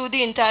beneficial to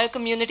the entire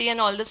community and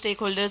all the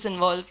stakeholders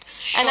involved.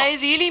 And I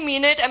really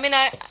mean it. I mean,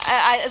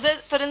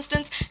 for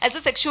instance, as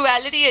a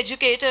sexuality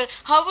educator,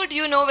 how would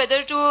you know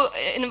whether to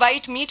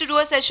invite me to do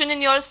a session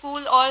in your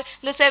school or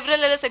the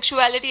several other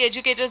sexuality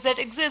educators that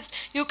exist?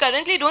 You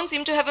currently don't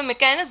seem to have a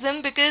mechanism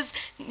because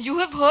you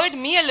have heard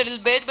me a little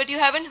bit, but you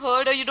haven't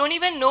heard or you don't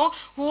even know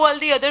who all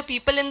the other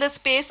people in the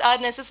space are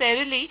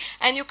necessarily,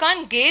 and you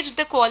can't gauge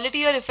the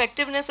quality or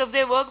effectiveness of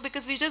their work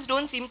because we just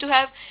don't seem to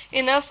have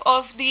enough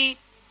of the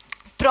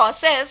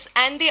process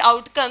and the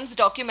outcomes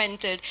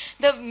documented.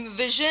 The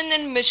vision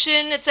and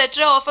mission,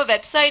 etc., of a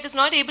website is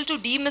not able to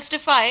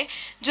demystify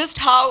just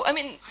how. I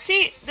mean,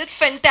 see, that's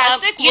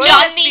fantastic work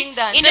that's being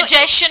done.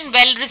 Suggestion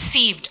well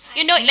received.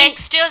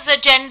 Next year's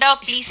agenda,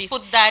 please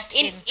put that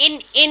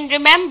in.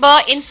 Remember,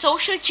 in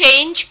social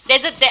change,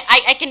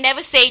 I can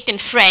never say it in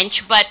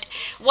French, but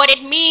what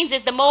it means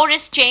is the more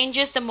it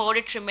changes, the more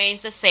it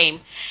remains the same.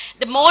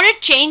 The more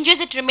it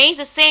changes, it remains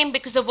the same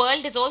because the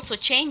world is also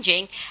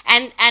changing,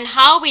 and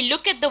how we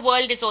look at the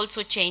world is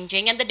also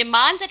changing, and the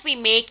demands that we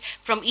make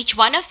from each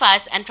one of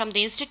us and from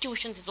the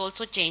institutions is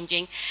also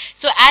changing.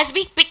 So as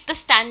we pick the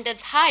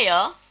standards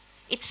higher,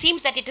 it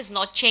seems that it is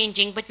not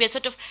changing, but we're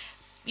sort of,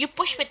 you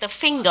push with a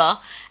finger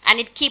and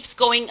it keeps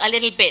going a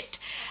little bit.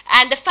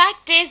 And the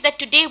fact is that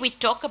today we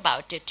talk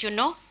about it,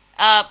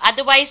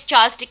 otherwise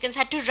Charles Dickens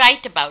had to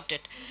write about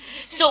it.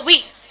 So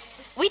we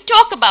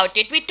talk about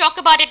it. We talk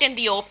about it in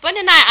the open,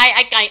 and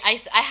I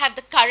have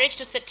the courage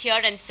to sit here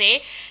and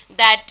say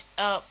that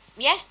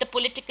yes, the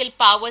political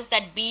powers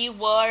that be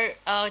were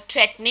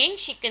threatening.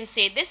 She can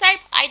say this.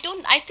 I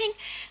think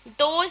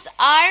those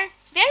are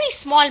very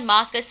small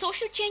markers.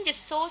 Social change is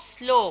so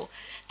slow.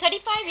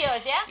 35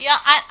 years, yeah? Yeah,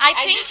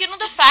 I think,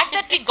 the fact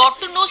that we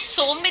got to know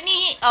so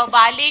many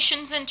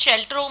violations in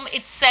shelter home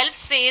itself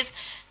says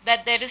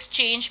that there is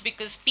change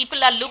because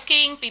people are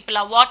looking, people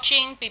are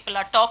watching, people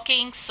are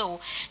talking. So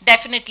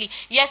definitely.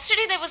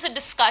 Yesterday there was a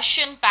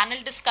discussion, panel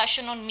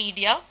discussion on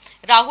media.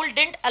 Rahul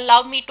didn't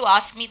allow me to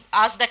ask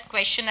that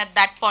question at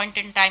that point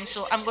in time.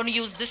 So I'm going to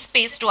use this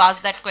space to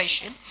ask that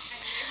question.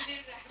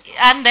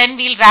 And then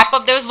we'll wrap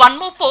up. There was one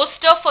more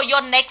poster for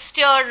your next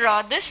year.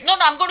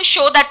 I'm going to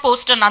show that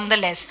poster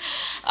nonetheless.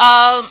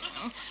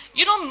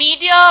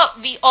 Media,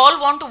 we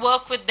all want to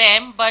work with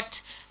them,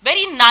 but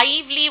very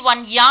naively,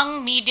 one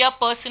young media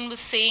person was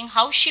saying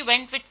how she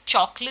went with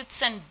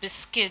chocolates and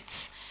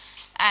biscuits,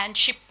 and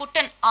she put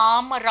an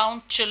arm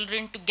around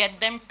children to get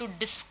them to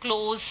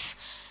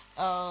disclose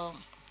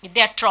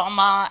their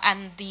trauma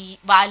and the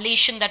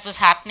violation that was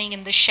happening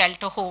in the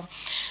shelter home.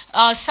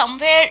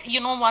 Somewhere,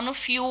 one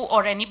of you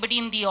or anybody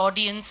in the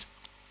audience,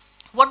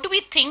 what do we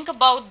think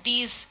about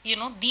these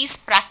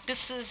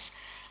practices,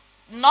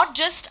 not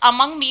just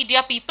among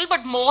media people,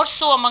 but more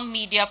so among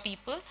media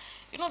people?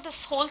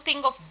 This whole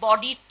thing of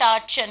body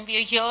touch, and we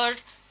are here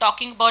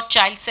talking about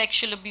child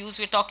sexual abuse.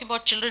 We're talking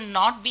about children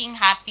not being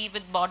happy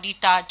with body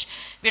touch.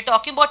 We're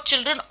talking about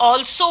children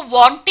also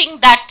wanting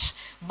that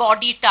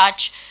body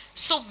touch.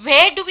 So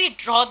where do we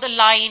draw the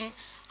line?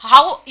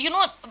 How,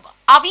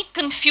 are we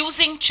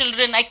confusing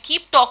children? I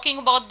keep talking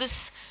about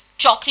this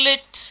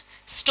chocolate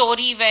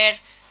story where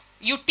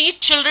you teach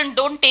children,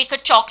 don't take a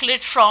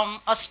chocolate from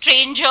a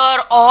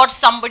stranger or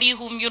somebody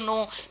whom you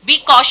know. Be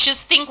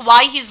cautious, think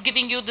why he's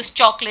giving you this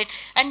chocolate.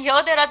 And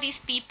here there are these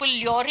people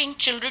luring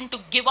children to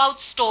give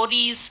out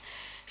stories.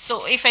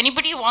 So if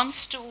anybody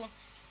wants to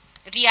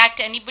react,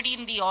 anybody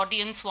in the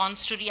audience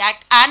wants to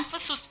react. And for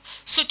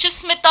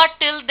Suchismita,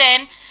 till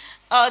then,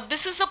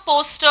 this is a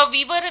poster.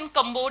 We were in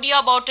Cambodia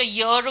about a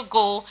year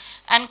ago,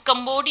 and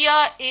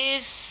Cambodia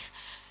is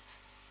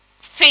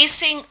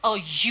facing a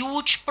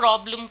huge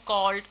problem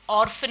called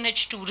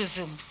orphanage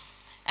tourism.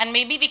 And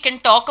maybe we can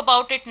talk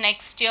about it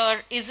next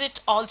year.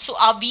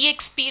 Are we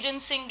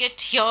experiencing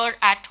it here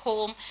at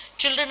home?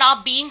 Children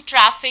are being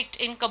trafficked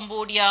in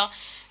Cambodia.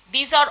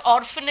 These are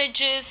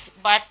orphanages,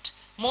 but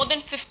more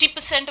than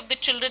 50% of the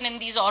children in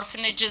these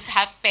orphanages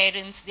have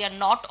parents. They are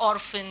not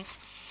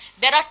orphans.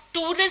 There are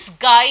tourist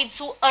guides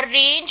who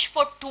arrange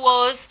for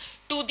tours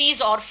to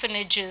these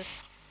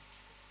orphanages.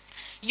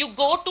 You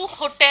go to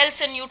hotels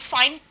and you'd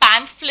find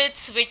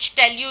pamphlets which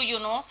tell you,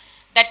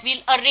 that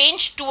we'll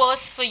arrange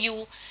tours for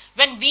you.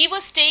 When we were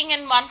staying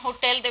in one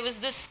hotel, there was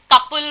this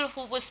couple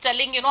who was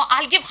telling,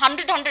 I'll give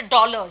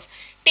 $100.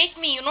 Take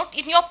me,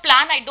 in your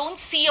plan, I don't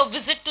see a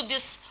visit to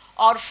this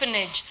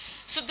orphanage.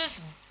 So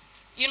this,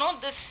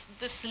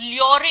 this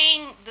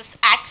luring, this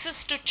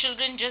access to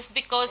children just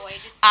because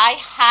I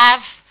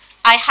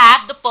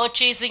have the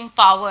purchasing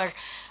power.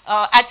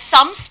 At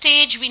some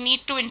stage, we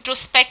need to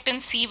introspect and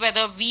see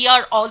whether we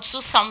are also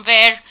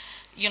somewhere,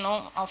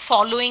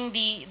 following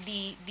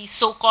the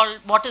so-called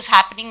what is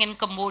happening in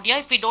Cambodia.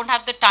 If we don't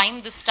have the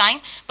time this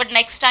time, but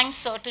next time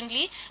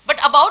certainly.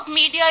 But about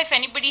media, if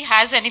anybody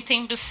has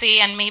anything to say,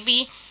 and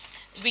maybe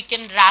we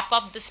can wrap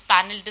up this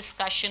panel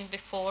discussion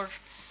before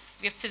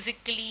we are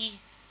physically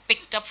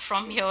picked up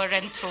from here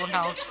and thrown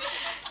out.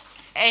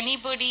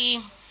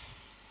 Anybody?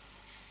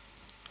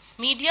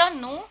 Media?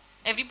 No.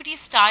 Everybody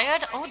is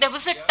tired. Oh, there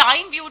was a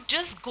time we would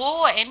just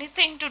go,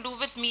 anything to do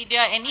with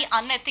media, any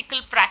unethical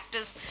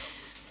practice.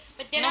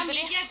 But there are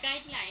media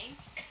guidelines.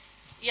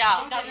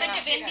 Yeah. Government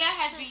of India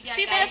has media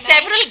See, there are guidelines.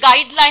 several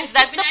guidelines.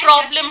 That's the Juvenile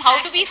problem. justice How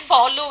act do we is-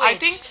 follow it? I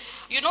think-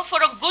 you know,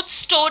 for a good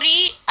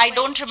story, I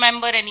don't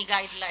remember any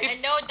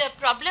guidelines. No, the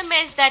problem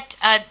is that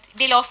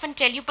they'll often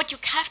tell you, but you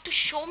have to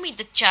show me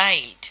the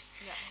child.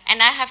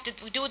 And I have to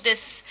do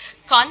this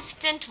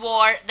constant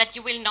war that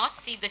you will not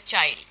see the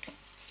child.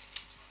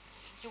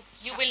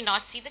 You will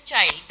not see the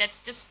child. That's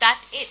just that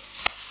it.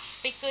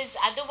 Because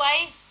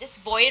otherwise, this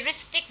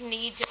voyeuristic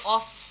need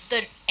of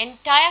the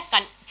entire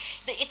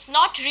it's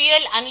not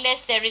real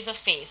unless there is a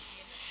face.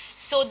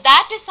 So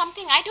that is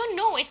something I don't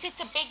know. It's a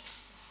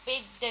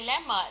big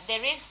dilemma.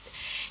 There is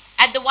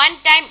at the one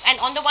time, and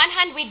on the one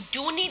hand, we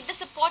do need the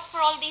support for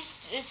all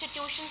these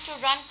institutions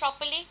to run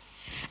properly.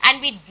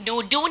 And we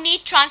do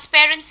need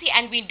transparency,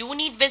 and we do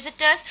need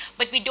visitors,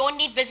 but we don't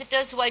need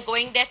visitors who are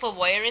going there for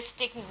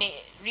voyeuristic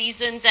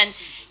reasons and,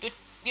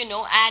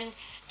 and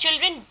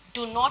children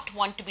do not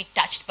want to be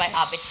touched by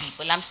arbit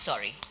people. I'm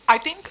sorry. I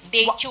think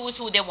They choose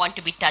who they want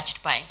to be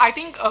touched by. I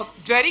think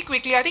very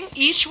quickly, I think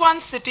each one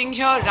sitting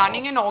here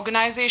running an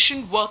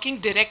organization, working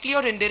directly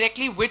or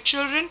indirectly with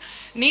children,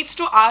 needs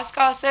to ask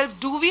ourselves,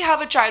 do we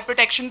have a child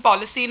protection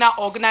policy in our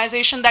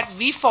organization that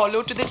we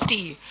follow to the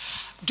T?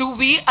 Do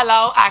we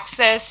allow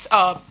access,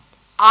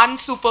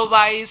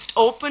 unsupervised,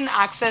 open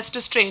access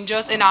to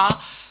strangers in our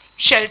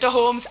shelter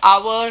homes,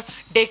 our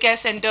daycare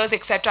centers,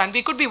 etc. And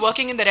we could be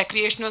working in the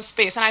recreational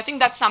space. And I think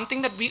that's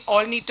something that we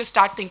all need to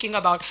start thinking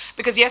about.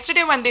 Because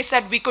yesterday when they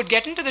said we could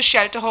get into the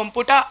shelter home,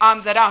 put our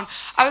arms around,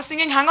 I was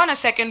thinking, hang on a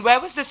second, where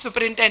was the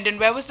superintendent?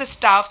 Where was the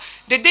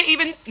staff? Did they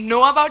even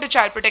know about a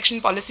child protection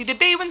policy? Did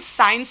they even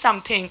sign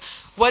something?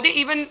 Were they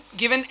even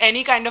given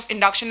any kind of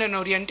induction and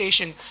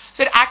orientation?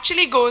 So it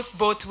actually goes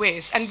both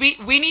ways. And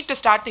we need to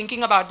start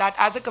thinking about that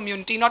as a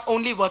community, not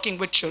only working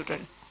with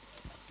children.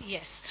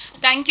 Yes.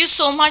 Thank you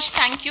so much.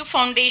 Thank you,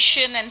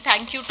 Foundation, and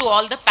thank you to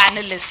all the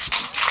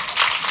panelists.